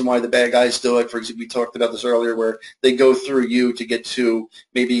another reason why the bad guys do it. For example, we talked about this earlier, where they go through you to get to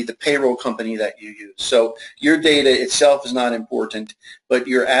maybe the payroll company that you use. So your data itself is not important, but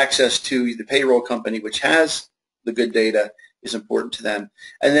your access to the payroll company, which has the good data, is important to them.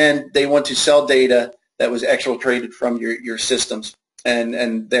 And then they want to sell data that was exfiltrated from your systems.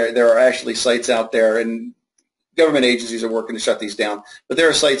 And there are actually sites out there, and government agencies are working to shut these down, but there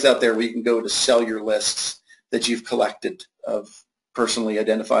are sites out there where you can go to sell your lists that you've collected of personally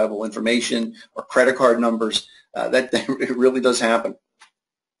identifiable information or credit card numbers. That it really does happen.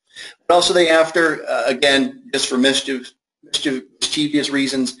 But also they after, again, just for mischievous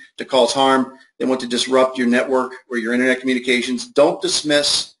reasons, to cause harm. They want to disrupt your network or your internet communications. Don't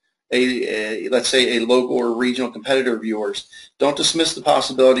dismiss let's say a local or regional competitor of yours. Don't dismiss the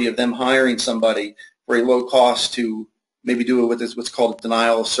possibility of them hiring somebody for a low cost to maybe do it with what's called a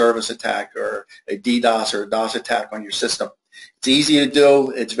denial of service attack, or a DDoS or a DOS attack on your system. It's easy to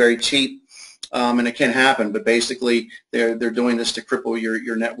do. It's very cheap, and it can happen. But basically, they're doing this to cripple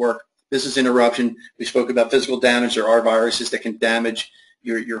your network. Business interruption. We spoke about physical damage. There are viruses that can damage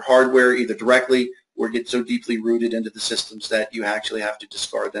your hardware either directly or get so deeply rooted into the systems that you actually have to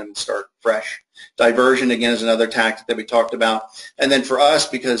discard them and start fresh. Diversion, again, is another tactic that we talked about. And then for us,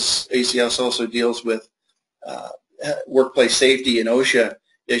 because ACS also deals with workplace safety and OSHA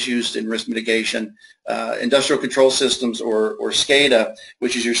issues and risk mitigation, industrial control systems, or SCADA,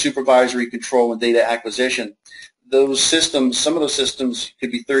 which is your supervisory control and data acquisition. Those systems, some of those systems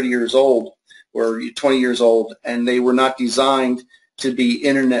could be 30 years old or 20 years old, and they were not designed to be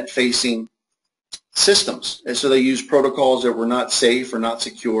internet-facing systems. And so they use protocols that were not safe or not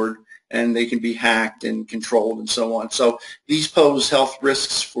secured, and they can be hacked and controlled and so on. So these pose health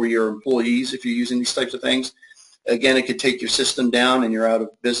risks for your employees if you're using these types of things. Again, it could take your system down and you're out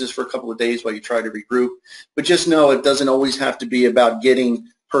of business for a couple of days while you try to regroup. But just know it doesn't always have to be about getting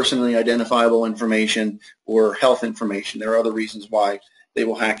personally identifiable information or health information. There are other reasons why they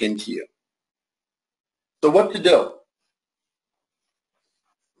will hack into you. So what to do?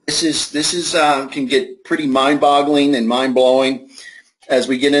 This can get pretty mind-boggling and mind-blowing as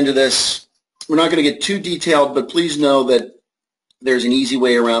we get into this. We're not going to get too detailed, but please know that there's an easy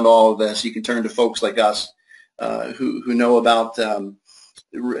way around all of this. You can turn to folks like us who know about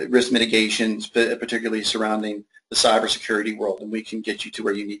risk mitigation, particularly surrounding the cybersecurity world, and we can get you to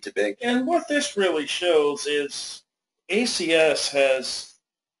where you need to be. And what this really shows is ACS has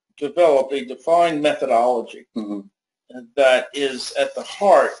developed a defined methodology that is at the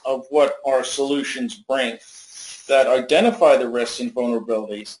heart of what our solutions bring, that identify the risks and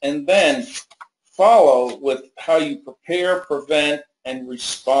vulnerabilities, and then follow with how you prepare, prevent, and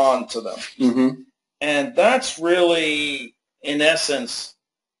respond to them. And that's really, in essence,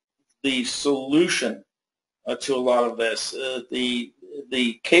 the solution to a lot of this.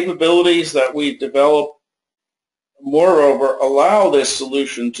 The capabilities that we've developed, moreover, allow this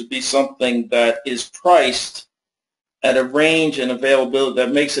solution to be something that is priced at a range and availability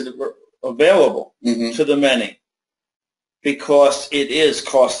that makes it available to the many, because it is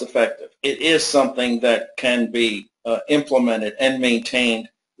cost effective. It is something that can be implemented and maintained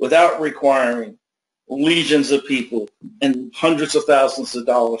without requiring legions of people and hundreds of thousands of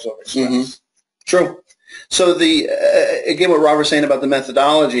dollars of expense. True. So again, what Rob was saying about the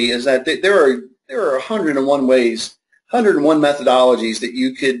methodology is that there are 101 ways, 101 methodologies that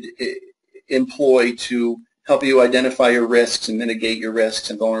you could employ to help you identify your risks and mitigate your risks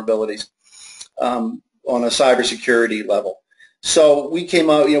and vulnerabilities on a cybersecurity level. So we came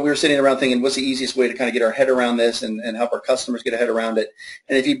out, we were sitting around thinking, what's the easiest way to kind of get our head around this and help our customers get a head around it?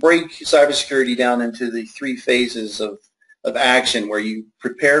 And if you break cybersecurity down into the 3 phases of action, where you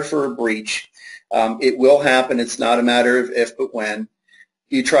prepare for a breach, it will happen. It's not a matter of if, but when.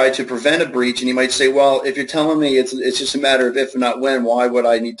 You try to prevent a breach, and you might say, well, if you're telling me it's just a matter of if and not when, why would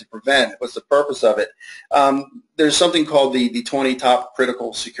I need to prevent? What's the purpose of it? There's something called the 20 top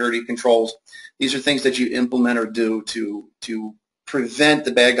critical security controls. These are things that you implement or do to prevent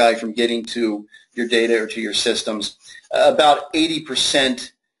the bad guy from getting to your data or to your systems. About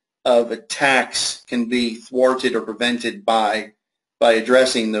 80% of attacks can be thwarted or prevented by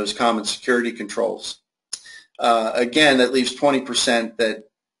addressing those common security controls. Again, that leaves 20% that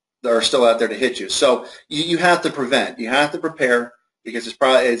are still out there to hit you. So you have to prevent. You have to prepare, because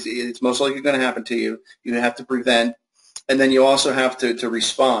it's most likely going to happen to you. You have to prevent, and then you also have to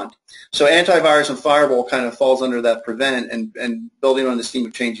respond. So antivirus and firewall kind of falls under that prevent, and building on this theme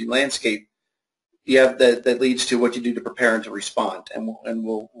of changing landscape, you have that leads to what you do to prepare and to respond, and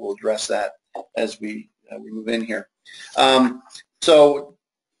we'll address that as we move in here. So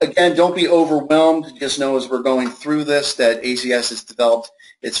again, don't be overwhelmed. Just know as we're going through this that ACS has developed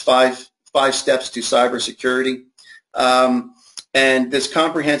its five steps to cybersecurity. And this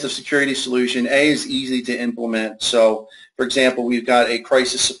comprehensive security solution, A, is easy to implement. So, for example, we've got a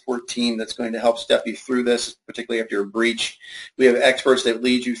crisis support team that's going to help step you through this, particularly after a breach. We have experts that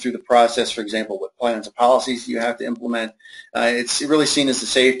lead you through the process, for example, what plans and policies you have to implement. It's really seen as a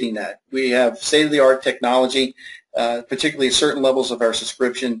safety net. We have state-of-the-art technology, particularly at certain levels of our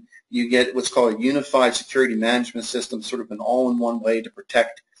subscription. You get what's called a unified security management system, sort of an all-in-one way to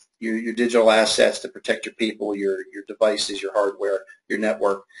protect your digital assets, to protect your people, your devices, your hardware, your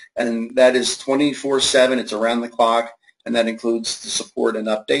network. And that is 24/7. It's around the clock, and that includes the support and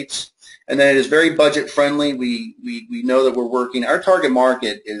updates. And then it is very budget friendly. We know that we're working. Our target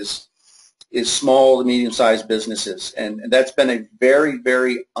market is small to medium-sized businesses, and that's been a very,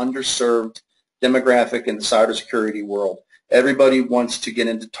 very underserved demographic in the cybersecurity world. Everybody wants to get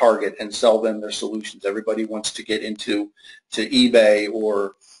into Target and sell them their solutions. Everybody wants to get into eBay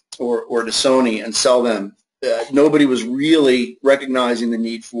or to Sony and sell them. Nobody was really recognizing the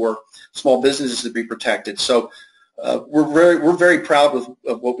need for small businesses to be protected. So we're very proud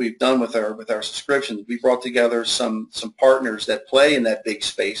of what we've done with our subscriptions. We brought together some partners that play in that big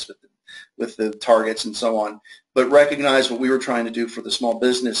space with the Targets and so on, but recognize what we were trying to do for the small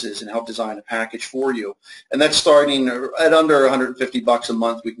businesses and help design a package for you. And that's starting at under $150 a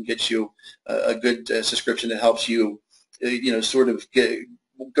month. We can get you a good subscription that helps you, sort of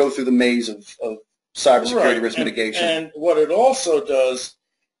go through the maze of cybersecurity risk mitigation. And what it also does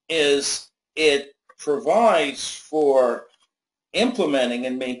is it provides for implementing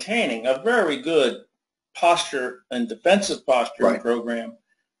and maintaining a very good posture and defensive posturing program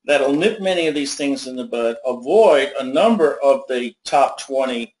that'll nip many of these things in the bud, avoid a number of the top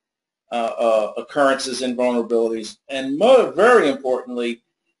 20 occurrences and vulnerabilities, and very importantly,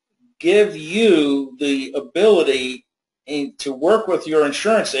 give you the ability to work with your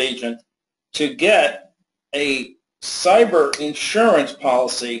insurance agent to get a cyber insurance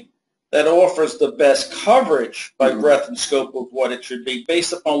policy that offers the best coverage by breadth and scope of what it should be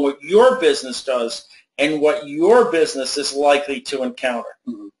based upon what your business does and what your business is likely to encounter.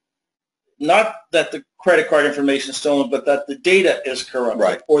 Not that the credit card information is stolen, but that the data is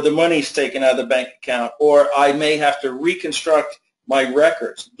corrupted, or the money's taken out of the bank account, or I may have to reconstruct my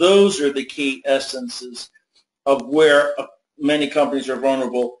records. Those are the key essences of where many companies are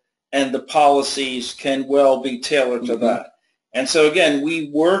vulnerable, and the policies can well be tailored to that. And so again, we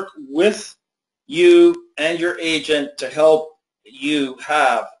work with you and your agent to help you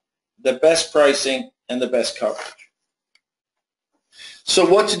have the best pricing and the best coverage. So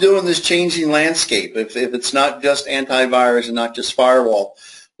what to do in this changing landscape? If it's not just antivirus and not just firewall,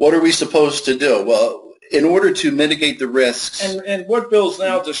 what are we supposed to do? Well, in order to mitigate the risks. And what Bill's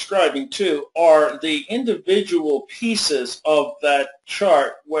now describing, too, are the individual pieces of that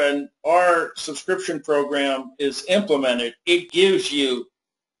chart. When our subscription program is implemented, it gives you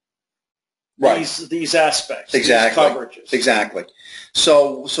these aspects, these coverages. Exactly.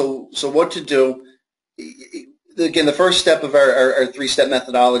 So what to do? Again, the first step of our three-step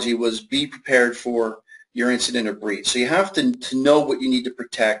methodology was be prepared for your incident or breach. So you have to know what you need to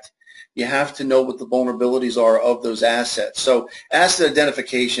protect. You have to know what the vulnerabilities are of those assets. So asset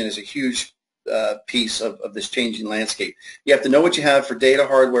identification is a huge piece of this changing landscape. You have to know what you have for data,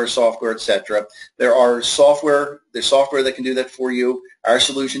 hardware, software, etc. There's software that can do that for you. Our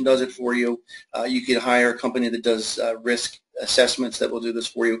solution does it for you. You can hire a company that does risk assessments that will do this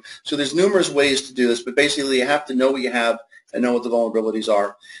for you. So there's numerous ways to do this, but basically you have to know what you have and know what the vulnerabilities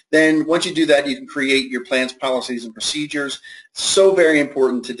are. Then once you do that, you can create your plans, policies, and procedures. So very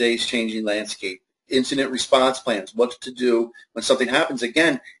important in today's changing landscape. Incident response plans, what to do when something happens.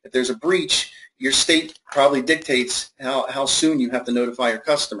 Again, if there's a breach, your state probably dictates how soon you have to notify your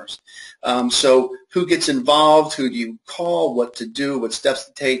customers. So who gets involved, who do you call, what to do, what steps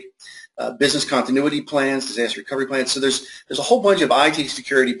to take, business continuity plans, disaster recovery plans. So there's a whole bunch of IT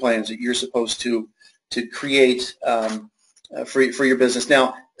security plans that you're supposed to create for your business.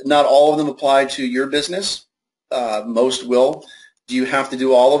 Now, not all of them apply to your business. Most will. Do you have to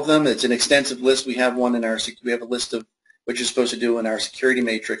do all of them? It's an extensive list. We have a list of what you're supposed to do in our security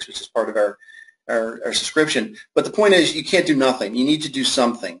matrix, which is part of our our subscription. But the point is, you can't do nothing. You need to do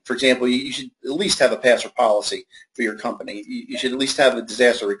something. For example, you should at least have a password policy for your company. You should at least have a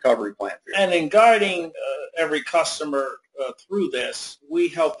disaster recovery plan for your company. And in guiding every customer through this, we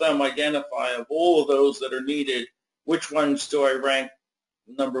help them identify of all of those that are needed, which ones do I rank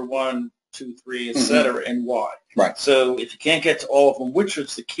number 1, 2, 3, et cetera, and why. Right. So if you can't get to all of them, which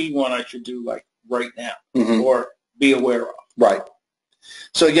is the key one I should do like right now or be aware of? Right.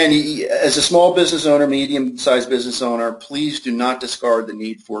 So again, as a small business owner, medium-sized business owner, please do not discard the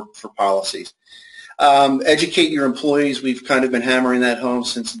need for policies. Educate your employees. We've kind of been hammering that home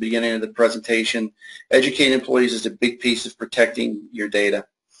since the beginning of the presentation. Educating employees is a big piece of protecting your data.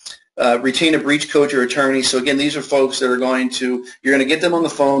 Retain a breach coach or attorney. So again, these are folks that are you're going to get them on the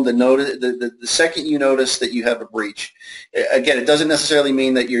phone the second you notice that you have a breach. Again, it doesn't necessarily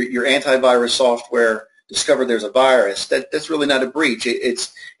mean that your antivirus software discovered there's a virus. That's really not a breach.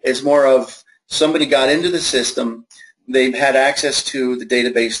 It's more of somebody got into the system, they've had access to the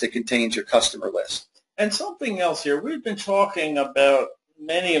database that contains your customer list. And something else here, we've been talking about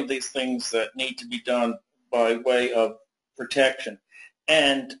many of these things that need to be done by way of protection.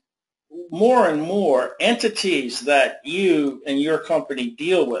 And more entities that you and your company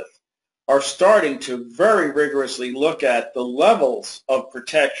deal with are starting to very rigorously look at the levels of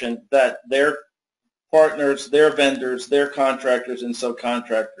protection that their partners, their vendors, their contractors and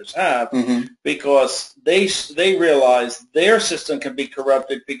subcontractors have, because they realize their system can be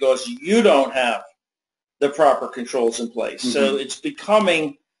corrupted because you don't have the proper controls in place. So it's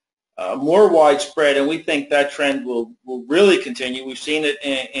becoming more widespread, and we think that trend will really continue. We've seen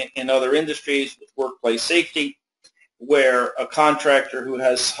it in other industries with workplace safety, where a contractor who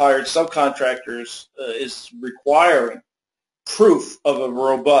has hired subcontractors is requiring proof of a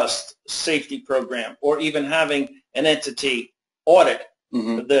robust safety program, or even having an entity audit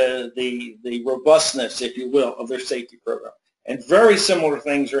the robustness, if you will, of their safety program. And very similar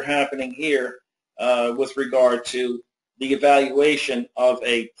things are happening here with regard to the evaluation of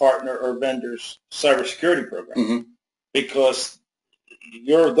a partner or vendor's cybersecurity program, because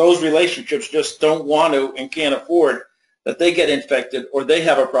those relationships just don't want to and can't afford that they get infected or they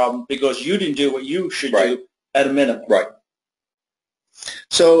have a problem because you didn't do what you should do at a minimum. Right.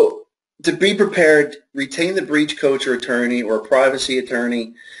 So to be prepared, retain the breach coach or attorney or privacy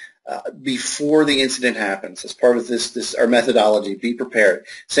attorney before the incident happens. As part of this our methodology, be prepared.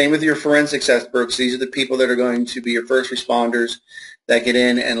 Same with your forensics experts. These are the people that are going to be your first responders that get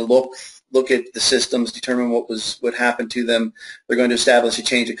in and look at the systems, determine what happened to them. They're going to establish a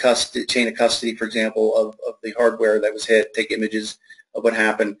chain of custody, for example, of the hardware that was hit, take images of what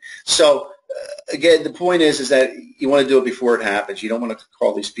happened. So again, the point is that you want to do it before it happens. You don't want to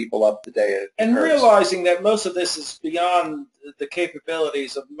call these people up the day it and occurs. Realizing that most of this is beyond the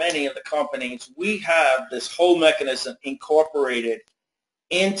capabilities of many of the companies, we have this whole mechanism incorporated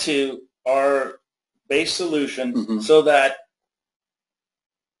into our base solution so that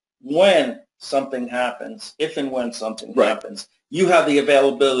when something happens, if and when something happens, you have the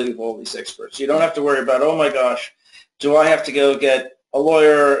availability of all these experts. You don't have to worry about, oh my gosh, do I have to go get a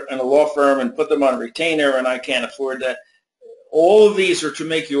lawyer and a law firm and put them on a retainer and I can't afford that. All of these are to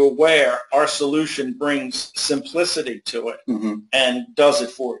make you aware our solution brings simplicity to it and does it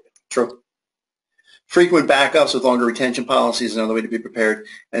for you. True. Frequent backups with longer retention policies is another way to be prepared.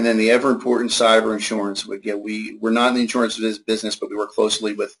 And then the ever-important cyber insurance. Again, we're not in the insurance business, but we work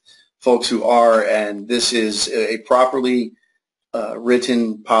closely with folks who are, and this is a properly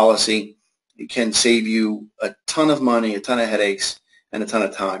written policy. It can save you a ton of money, a ton of headaches, and a ton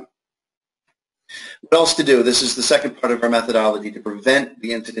of time. What else to do? This is the second part of our methodology to prevent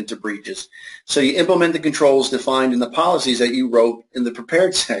the incident of breaches. So you implement the controls defined in the policies that you wrote in the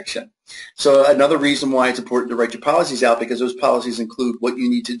prepared section. So another reason why it's important to write your policies out, because those policies include what you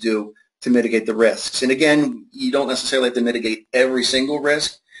need to do to mitigate the risks. And again, you don't necessarily have to mitigate every single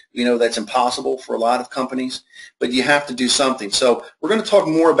risk. You know, that's impossible for a lot of companies, but you have to do something. So we're going to talk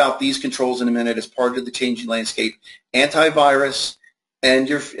more about these controls in a minute as part of the changing landscape. Antivirus and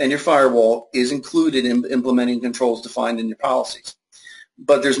your firewall is included in implementing controls defined in your policies.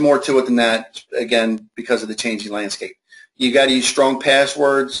 But there's more to it than that, again, because of the changing landscape. You got to use strong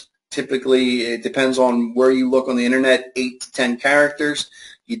passwords. Typically, it depends on where you look on the internet, 8 to 10 characters.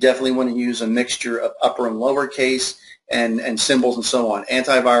 You definitely want to use a mixture of upper and lowercase and symbols and so on.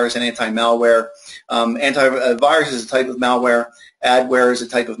 Antivirus and anti-malware. Antivirus is a type of malware. Adware is a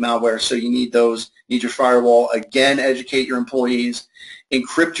type of malware, so you need those. You need your firewall. Again, educate your employees.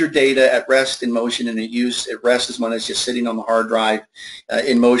 encrypt your data at rest, in motion, and at rest is when it's just sitting on the hard drive.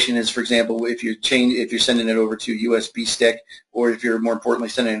 In motion is, for example, if you're sending it over to a USB stick, or if you're more importantly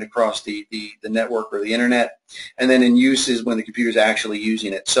sending it across the network or the internet. And then in use is when the computer's actually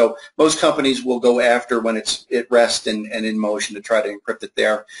using it. So most companies will go after when it's at rest and in motion to try to encrypt it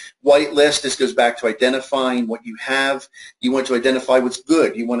there. Whitelist, this goes back to identifying what you have. You want to identify what's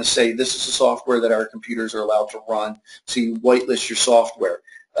good. You want to say this is the software that our computers are allowed to run. So you whitelist your software.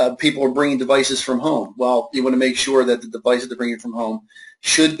 People are bringing devices from home. Well, you want to make sure that the device that they're bringing from home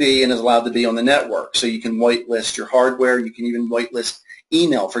should be and is allowed to be on the network. So you can whitelist your hardware. You can even whitelist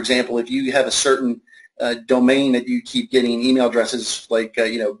email. For example, if you have a certain domain that you keep getting email addresses like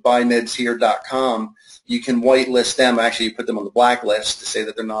buymedshere.com, you can whitelist them. Actually, you put them on the blacklist to say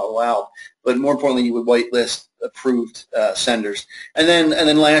that they're not allowed. But more importantly, you would whitelist approved senders. And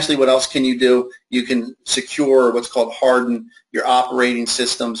then lastly, what else can you do? You can secure what's called harden your operating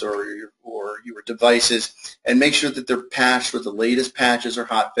systems or your devices, and make sure that they're patched with the latest patches or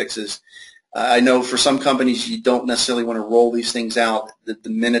hot fixes. I know for some companies you don't necessarily want to roll these things out the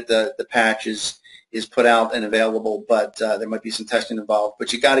minute the patch is put out and available, but there might be some testing involved.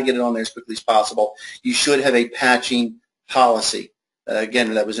 But you got to get it on there as quickly as possible. You should have a patching policy.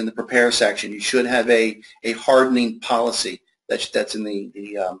 Again, that was in the prepare section. You should have a hardening policy. That's in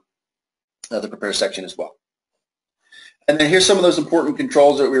the prepare section as well. And then here's some of those important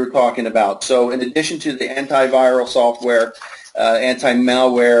controls that we were talking about. So in addition to the antiviral software,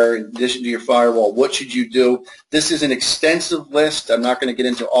 anti-malware, in addition to your firewall, what should you do? This is an extensive list. I'm not going to get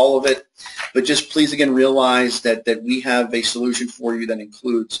into all of it, but just please again realize that we have a solution for you that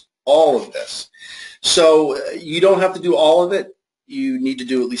includes all of this. So you don't have to do all of it. You need to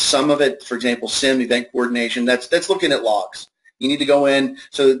do at least some of it. For example, SIM, event coordination, that's looking at logs. You need to go in.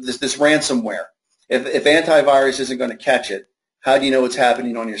 So this ransomware, if antivirus isn't going to catch it, how do you know what's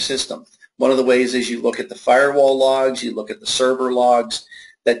happening on your system? One of the ways is you look at the firewall logs, you look at the server logs.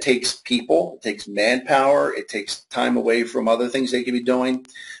 That takes people, it takes manpower, it takes time away from other things they could be doing.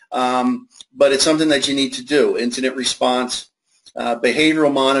 But it's something that you need to do. Incident response,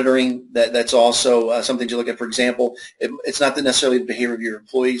 behavioral monitoring, that's also something to look at. For example, it's not necessarily the behavior of your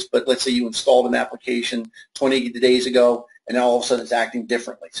employees, but let's say you installed an application 20 days ago and now all of a sudden it's acting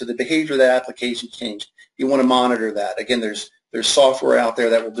differently. So the behavior of that application changed. You want to monitor that. Again, there's software out there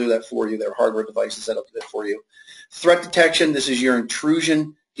that will do that for you. There are hardware devices that will do that for you. Threat detection, this is your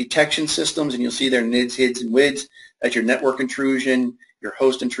intrusion detection systems, and you'll see there NIDS, HIDS, and WIDS. That's your network intrusion, your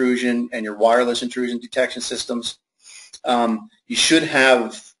host intrusion, and your wireless intrusion detection systems. You should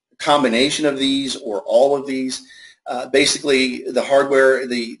have a combination of these or all of these. Basically, the hardware,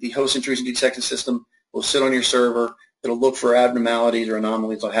 the host intrusion detection system will sit on your server. It'll look for abnormalities or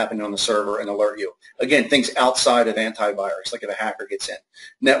anomalies that are happening on the server and alert you. Again, things outside of antivirus, like if a hacker gets in.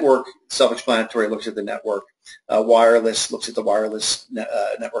 Network, self-explanatory, looks at the network. Wireless looks at the wireless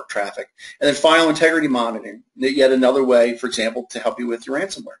network traffic. And then file integrity monitoring, yet another way, for example, to help you with your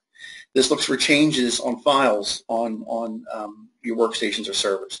ransomware. This looks for changes on files on your workstations or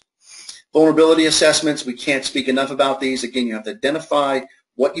servers. Vulnerability assessments, we can't speak enough about these. Again, you have to identify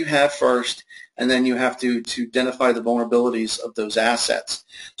what you have first, and then you have to identify the vulnerabilities of those assets.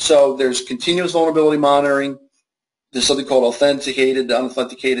 So there's continuous vulnerability monitoring. There's something called authenticated,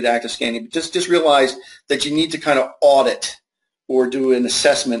 unauthenticated active scanning. But just realize that you need to kind of audit or do an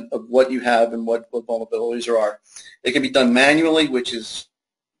assessment of what you have and what vulnerabilities there are. It can be done manually, which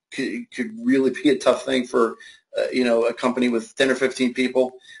could really be a tough thing for a company with 10 or 15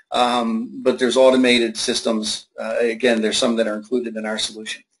 people. But there's automated systems. Again, there's some that are included in our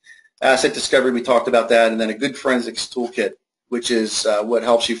solution. Asset discovery, we talked about that, and then a good forensics toolkit, which is what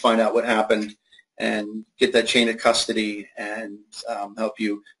helps you find out what happened and get that chain of custody and help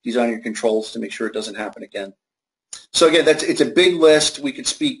you design your controls to make sure it doesn't happen again. So again, it's a big list. We could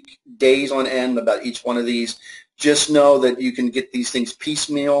speak days on end about each one of these. Just know that you can get these things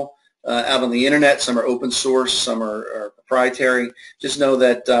piecemeal out on the internet. Some are open source, some are proprietary. Just know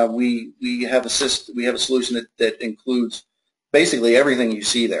that we have a solution that includes basically everything you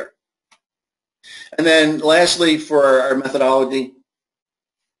see there. And then lastly, for our methodology,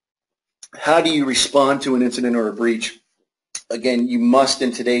 how do you respond to an incident or a breach? Again, you must,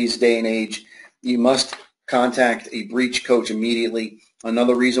 in today's day and age, you must contact a breach coach immediately.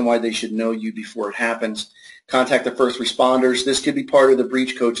 Another reason why they should know you before it happens. Contact the first responders. This could be part of the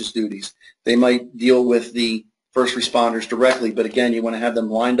breach coach's duties. They might deal with the first responders directly, but again, you want to have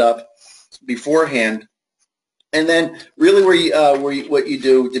them lined up beforehand. And then really what you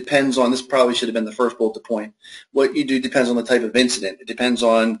do depends on, this probably should have been the first bullet point, what you do depends on the type of incident. It depends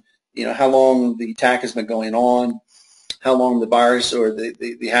on how long the attack has been going on. how long the virus or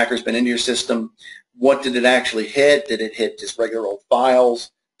the hacker's been into your system. What did it actually hit? Did it hit just regular old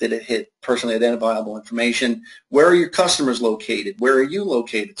files? Did it hit personally identifiable information? Where are your customers located? Where are you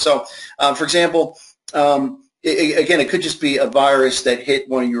located? So, for example, again, it could just be a virus that hit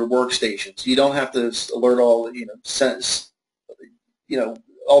one of your workstations. You don't have to alert all,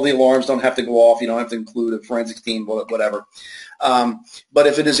 all the alarms don't have to go off. You don't have to include a forensics team, whatever. But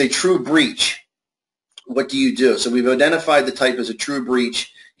if it is a true breach, what do you do? So we've identified the type as a true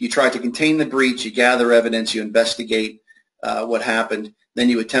breach. You try to contain the breach. You gather evidence. You investigate what happened. Then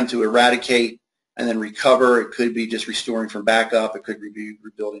you attempt to eradicate and then recover. It could be just restoring from backup. It could be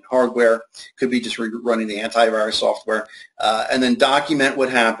rebuilding hardware. It could be just running the antivirus software. And then document what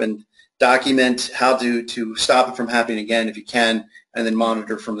happened. Document how to stop it from happening again if you can, and then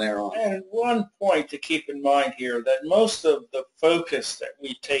monitor from there on. And one point to keep in mind here, that most of the focus that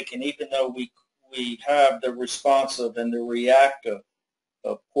we've taken, even though we have the responsive and the reactive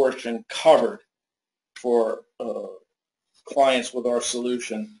portion covered for clients with our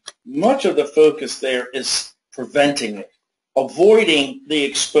solution, much of the focus there is preventing it, avoiding the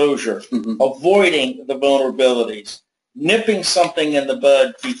exposure, avoiding the vulnerabilities, nipping something in the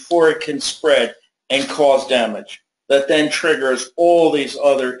bud before it can spread and cause damage that then triggers all these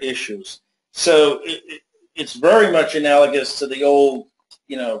other issues. So it's very much analogous to the old,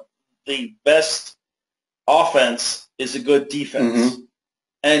 the best offense is a good defense.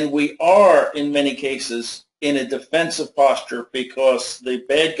 And we are, in many cases, in a defensive posture because the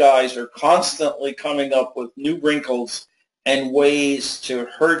bad guys are constantly coming up with new wrinkles and ways to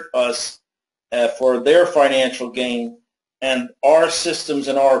hurt us for their financial gain. And our systems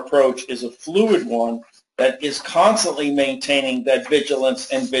and our approach is a fluid one that is constantly maintaining that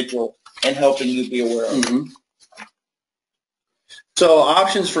vigilance and vigil and helping you be aware of it. So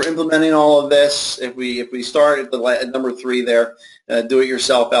options for implementing all of this, if we start at number 3 there, do it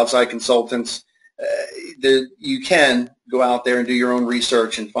yourself, outside consultants. You can go out there and do your own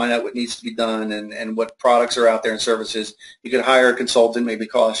research and find out what needs to be done and what products are out there and services. You could hire a consultant, maybe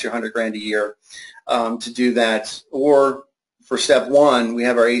cost you $100,000 a year to do that. Or for step 1, we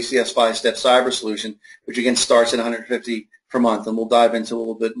have our ACS 5-step cyber solution, which again starts at $150 per month, and we'll dive into a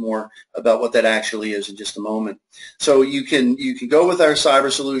little bit more about what that actually is in just a moment. So you can go with our cyber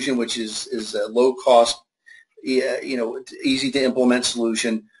solution, which is a low cost, easy to implement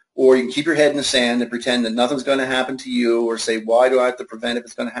solution. Or you can keep your head in the sand and pretend that nothing's going to happen to you, or say, why do I have to prevent if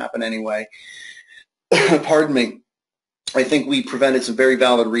it's going to happen anyway? Pardon me. I think we prevented some very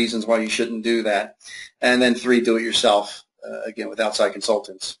valid reasons why you shouldn't do that. And then 3, do it yourself, again, with outside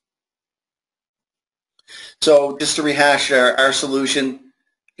consultants. So just to rehash our solution,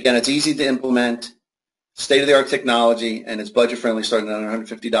 again, it's easy to implement, state-of-the-art technology, and it's budget-friendly, starting at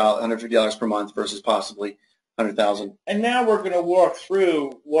 $150 per month versus possibly $100,000. And now we're going to walk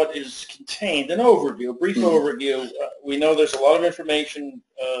through what is contained, an overview, a brief overview. We know there's a lot of information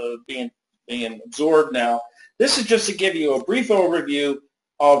being absorbed now. This is just to give you a brief overview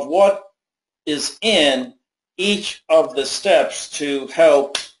of what is in each of the steps to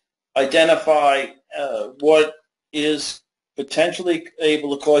help identify what is potentially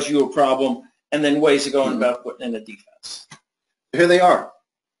able to cause you a problem, and then ways of going about putting in a defense. Here they are.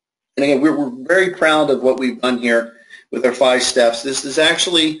 And again, we're very proud of what we've done here with our 5 steps. This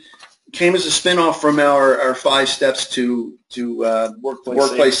actually came as a spinoff from our 5 steps to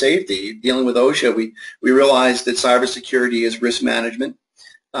workplace safety. Dealing with OSHA, we realized that cybersecurity is risk management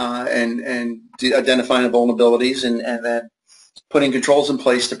and identifying vulnerabilities and then putting controls in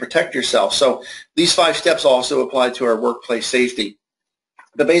place to protect yourself. So these 5 steps also apply to our workplace safety.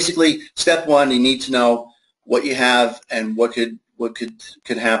 But basically, step 1, you need to know what you have and what could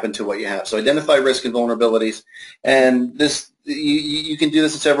happen to what you have. So identify risk and vulnerabilities, and this you can do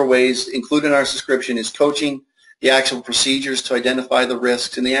this in several ways. Included in our subscription is coaching, the actual procedures to identify the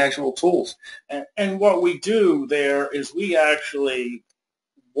risks, and the actual tools. And what we do there is we actually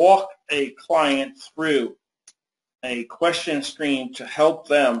walk a client through a question stream to help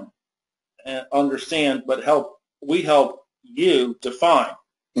them understand, but we help you define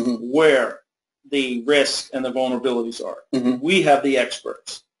where the risks and the vulnerabilities are. We have the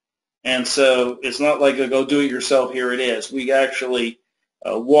experts. And so it's not like a go do it yourself, here it is. We actually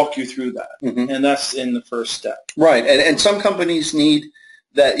walk you through that. And that's in the first step. Right. And some companies need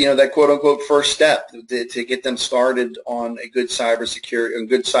that, that quote unquote first step to get them started on a good cybersecurity and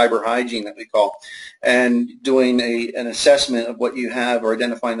good cyber hygiene that we call. And doing an assessment of what you have or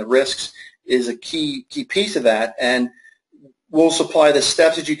identifying the risks is a key piece of that. And we'll supply the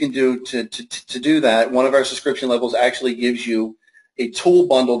steps that you can do to do that. One of our subscription levels actually gives you a tool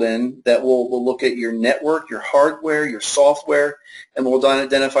bundled in that will look at your network, your hardware, your software, and will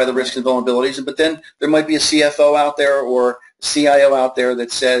identify the risks and vulnerabilities. But then there might be a CFO out there or CIO out there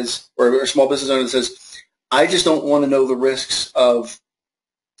that says, or a small business owner that says, I just don't want to know the risks of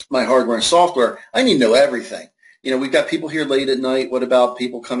my hardware and software. I need to know everything. We've got people here late at night. What about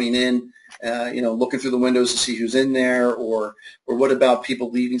people coming in, looking through the windows to see who's in there, or what about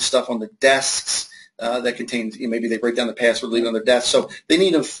people leaving stuff on the desks that contains, maybe they break down the password, leave it on their desk. So they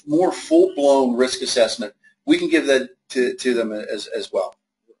need a more full-blown risk assessment. We can give that to them as well.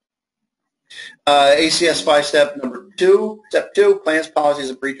 ACS 5-step number 2, step 2, plans, policies,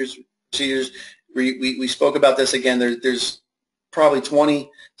 and procedures. We spoke about this again. There's probably 20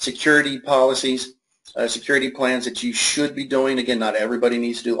 security policies, security plans that you should be doing. Again, not everybody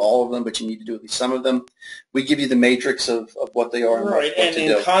needs to do all of them, but you need to do at least some of them. We give you the matrix of what they are and what to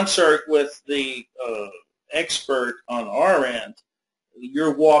do. In concert with the expert on our end,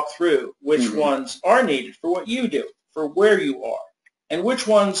 your walk through which ones are needed for what you do, for where you are, and which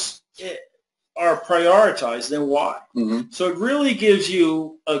ones are prioritized and why. So it really gives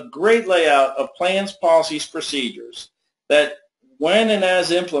you a great layout of plans, policies, procedures that when and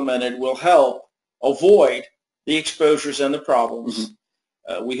as implemented will help avoid the exposures and the problems.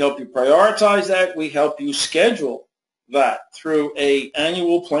 We help you prioritize that. We help you schedule that through a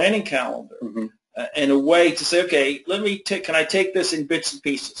annual planning calendar and a way to say, okay, can I take this in bits and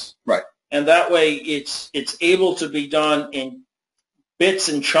pieces? Right. And that way it's able to be done in bits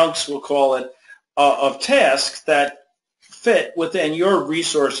and chunks, we'll call it, of tasks that fit within your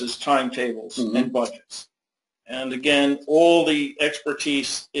resources, timetables, and budgets. And again, all the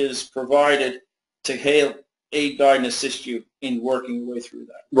expertise is provided to aid, guide, and assist you in working your way through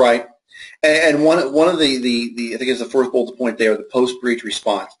that. Right. And one of the I think it's the first bullet point there, the post-breach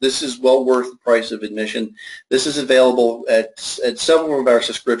response. This is well worth the price of admission. This is available at several of our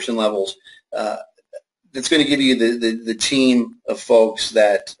subscription levels. It's going to give you the team of folks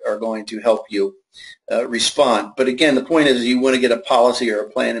that are going to help you respond. But again, the point is you want to get a policy or a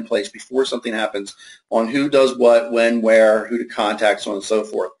plan in place before something happens on who does what, when, where, who to contact, so on and so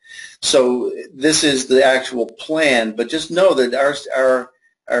forth. So this is the actual plan, but just know that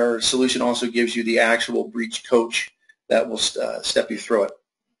our solution also gives you the actual breach coach that will step you through it.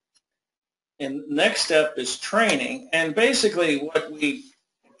 And the next step is training, and basically what we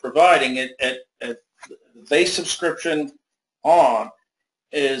are providing at the base subscription on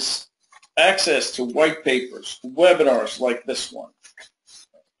is access to white papers, webinars like this one,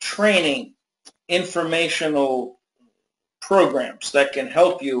 training, informational programs that can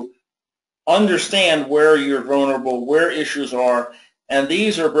help you understand where you're vulnerable, where issues are, and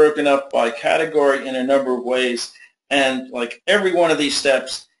these are broken up by category in a number of ways, and like every one of these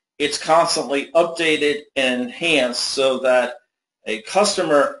steps, it's constantly updated and enhanced so that a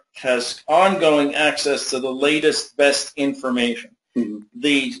customer has ongoing access to the latest, best information.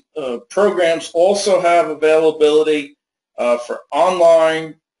 The programs also have availability for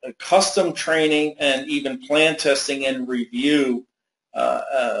online custom training and even plan testing and review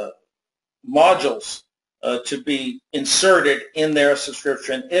modules to be inserted in their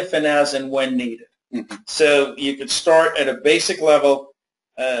subscription if and as and when needed. So you could start at a basic level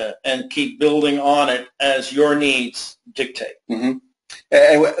and keep building on it as your needs dictate. And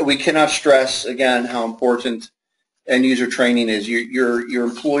we cannot stress, again, how important end-user training is. Your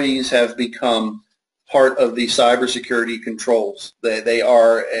employees have become part of the cybersecurity controls. They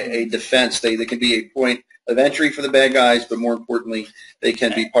are a defense. They can be a point of entry for the bad guys, but more importantly, they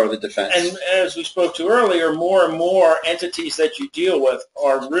can be part of the defense. And as we spoke to earlier, more and more entities that you deal with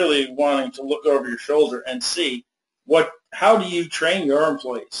are really wanting to look over your shoulder and see how do you train your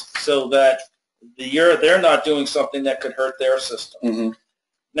employees so that they're not doing something that could hurt their system.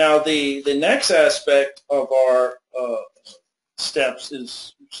 Now, the next aspect of our steps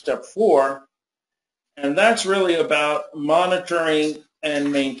is step 4, and that's really about monitoring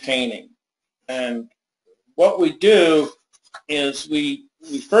and maintaining. And what we do is we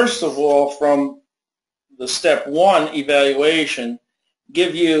first of all, from the step 1 evaluation,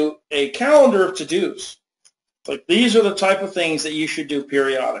 give you a calendar of to-dos. Like these are the type of things that you should do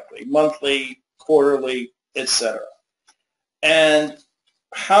periodically, monthly, quarterly, etc. And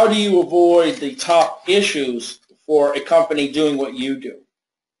how do you avoid the top issues for a company doing what you do?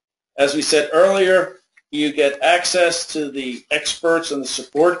 As we said earlier, you get access to the experts in the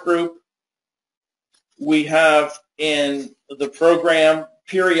support group. We have in the program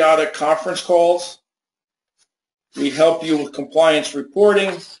periodic conference calls. We help you with compliance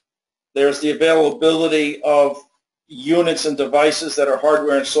reporting. There's the availability of units and devices that are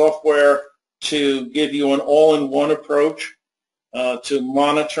hardware and software to give you an all-in-one approach. to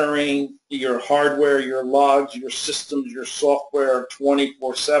monitoring your hardware, your logs, your systems, your software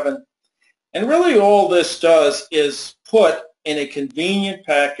 24/7. And really all this does is put in a convenient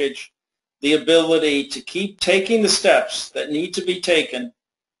package the ability to keep taking the steps that need to be taken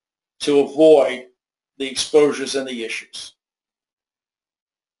to avoid the exposures and the issues.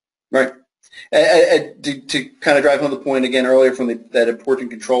 Right. To kind of drive home the point again earlier from that important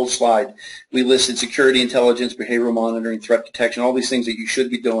control slide, we listed security, intelligence, behavioral monitoring, threat detection, all these things that you should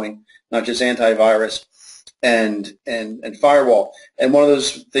be doing, not just antivirus and firewall. And one of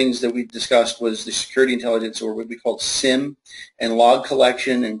those things that we discussed was the security intelligence, or what we called SIM, and log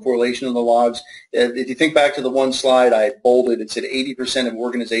collection and correlation of the logs. If you think back to the one slide I had bolded, it said 80% of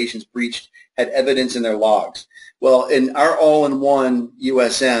organizations breached had evidence in their logs. Well, in our all-in-one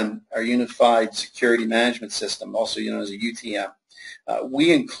USM, our Unified Security Management System, also known as a UTM,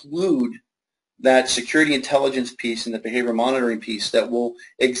 we include that security intelligence piece and the behavior monitoring piece that will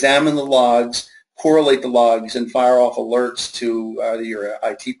examine the logs, correlate the logs, and fire off alerts to either your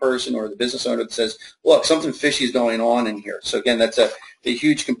IT person or the business owner that says, look, something fishy is going on in here. So again, that's a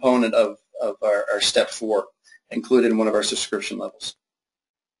huge component of our step 4, included in one of our subscription levels.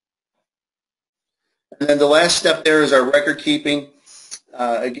 And then the last step there is our record keeping.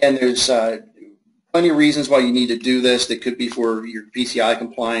 Again, there's plenty of reasons why you need to do this. That could be for your PCI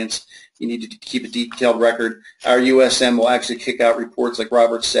compliance. You need to keep a detailed record. Our USM will actually kick out reports, like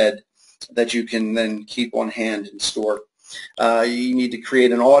Robert said, that you can then keep on hand and store. You need to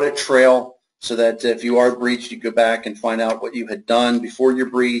create an audit trail so that if you are breached, you go back and find out what you had done before your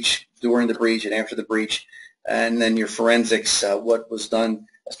breach, during the breach, and after the breach. And then your forensics, what was done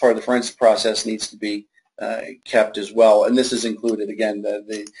as part of the forensic process, needs to be kept as well. And this is included, again,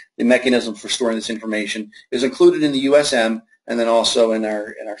 the mechanism for storing this information is included in the USM and then also in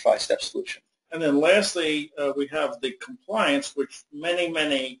our 5-step solution. And then lastly, we have the compliance, which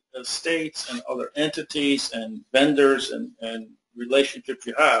many states and other entities and vendors and relationships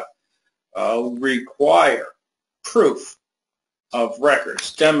you have require proof of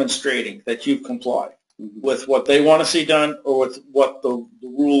records demonstrating that you've complied with what they want to see done or with what the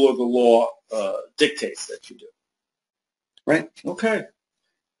rule or the law dictates that you do. Right. Okay.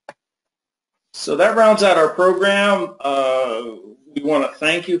 So that rounds out our program. We want to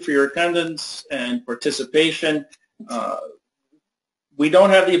thank you for your attendance and participation. We don't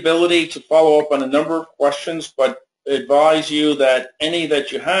have the ability to follow up on a number of questions, but advise you that any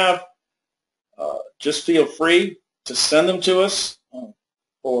that you have, just feel free to send them to us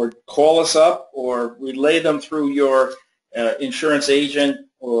or call us up or relay them through your insurance agent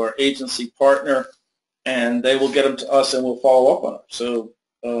or agency partner, and they will get them to us and we'll follow up on them. So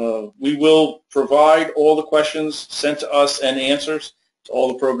we will provide all the questions sent to us and answers to all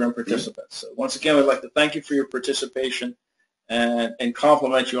the program participants. So once again, we'd like to thank you for your participation and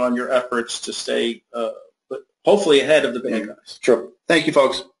compliment you on your efforts to stay hopefully ahead of the bad guys. Sure. Thank you,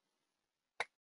 folks.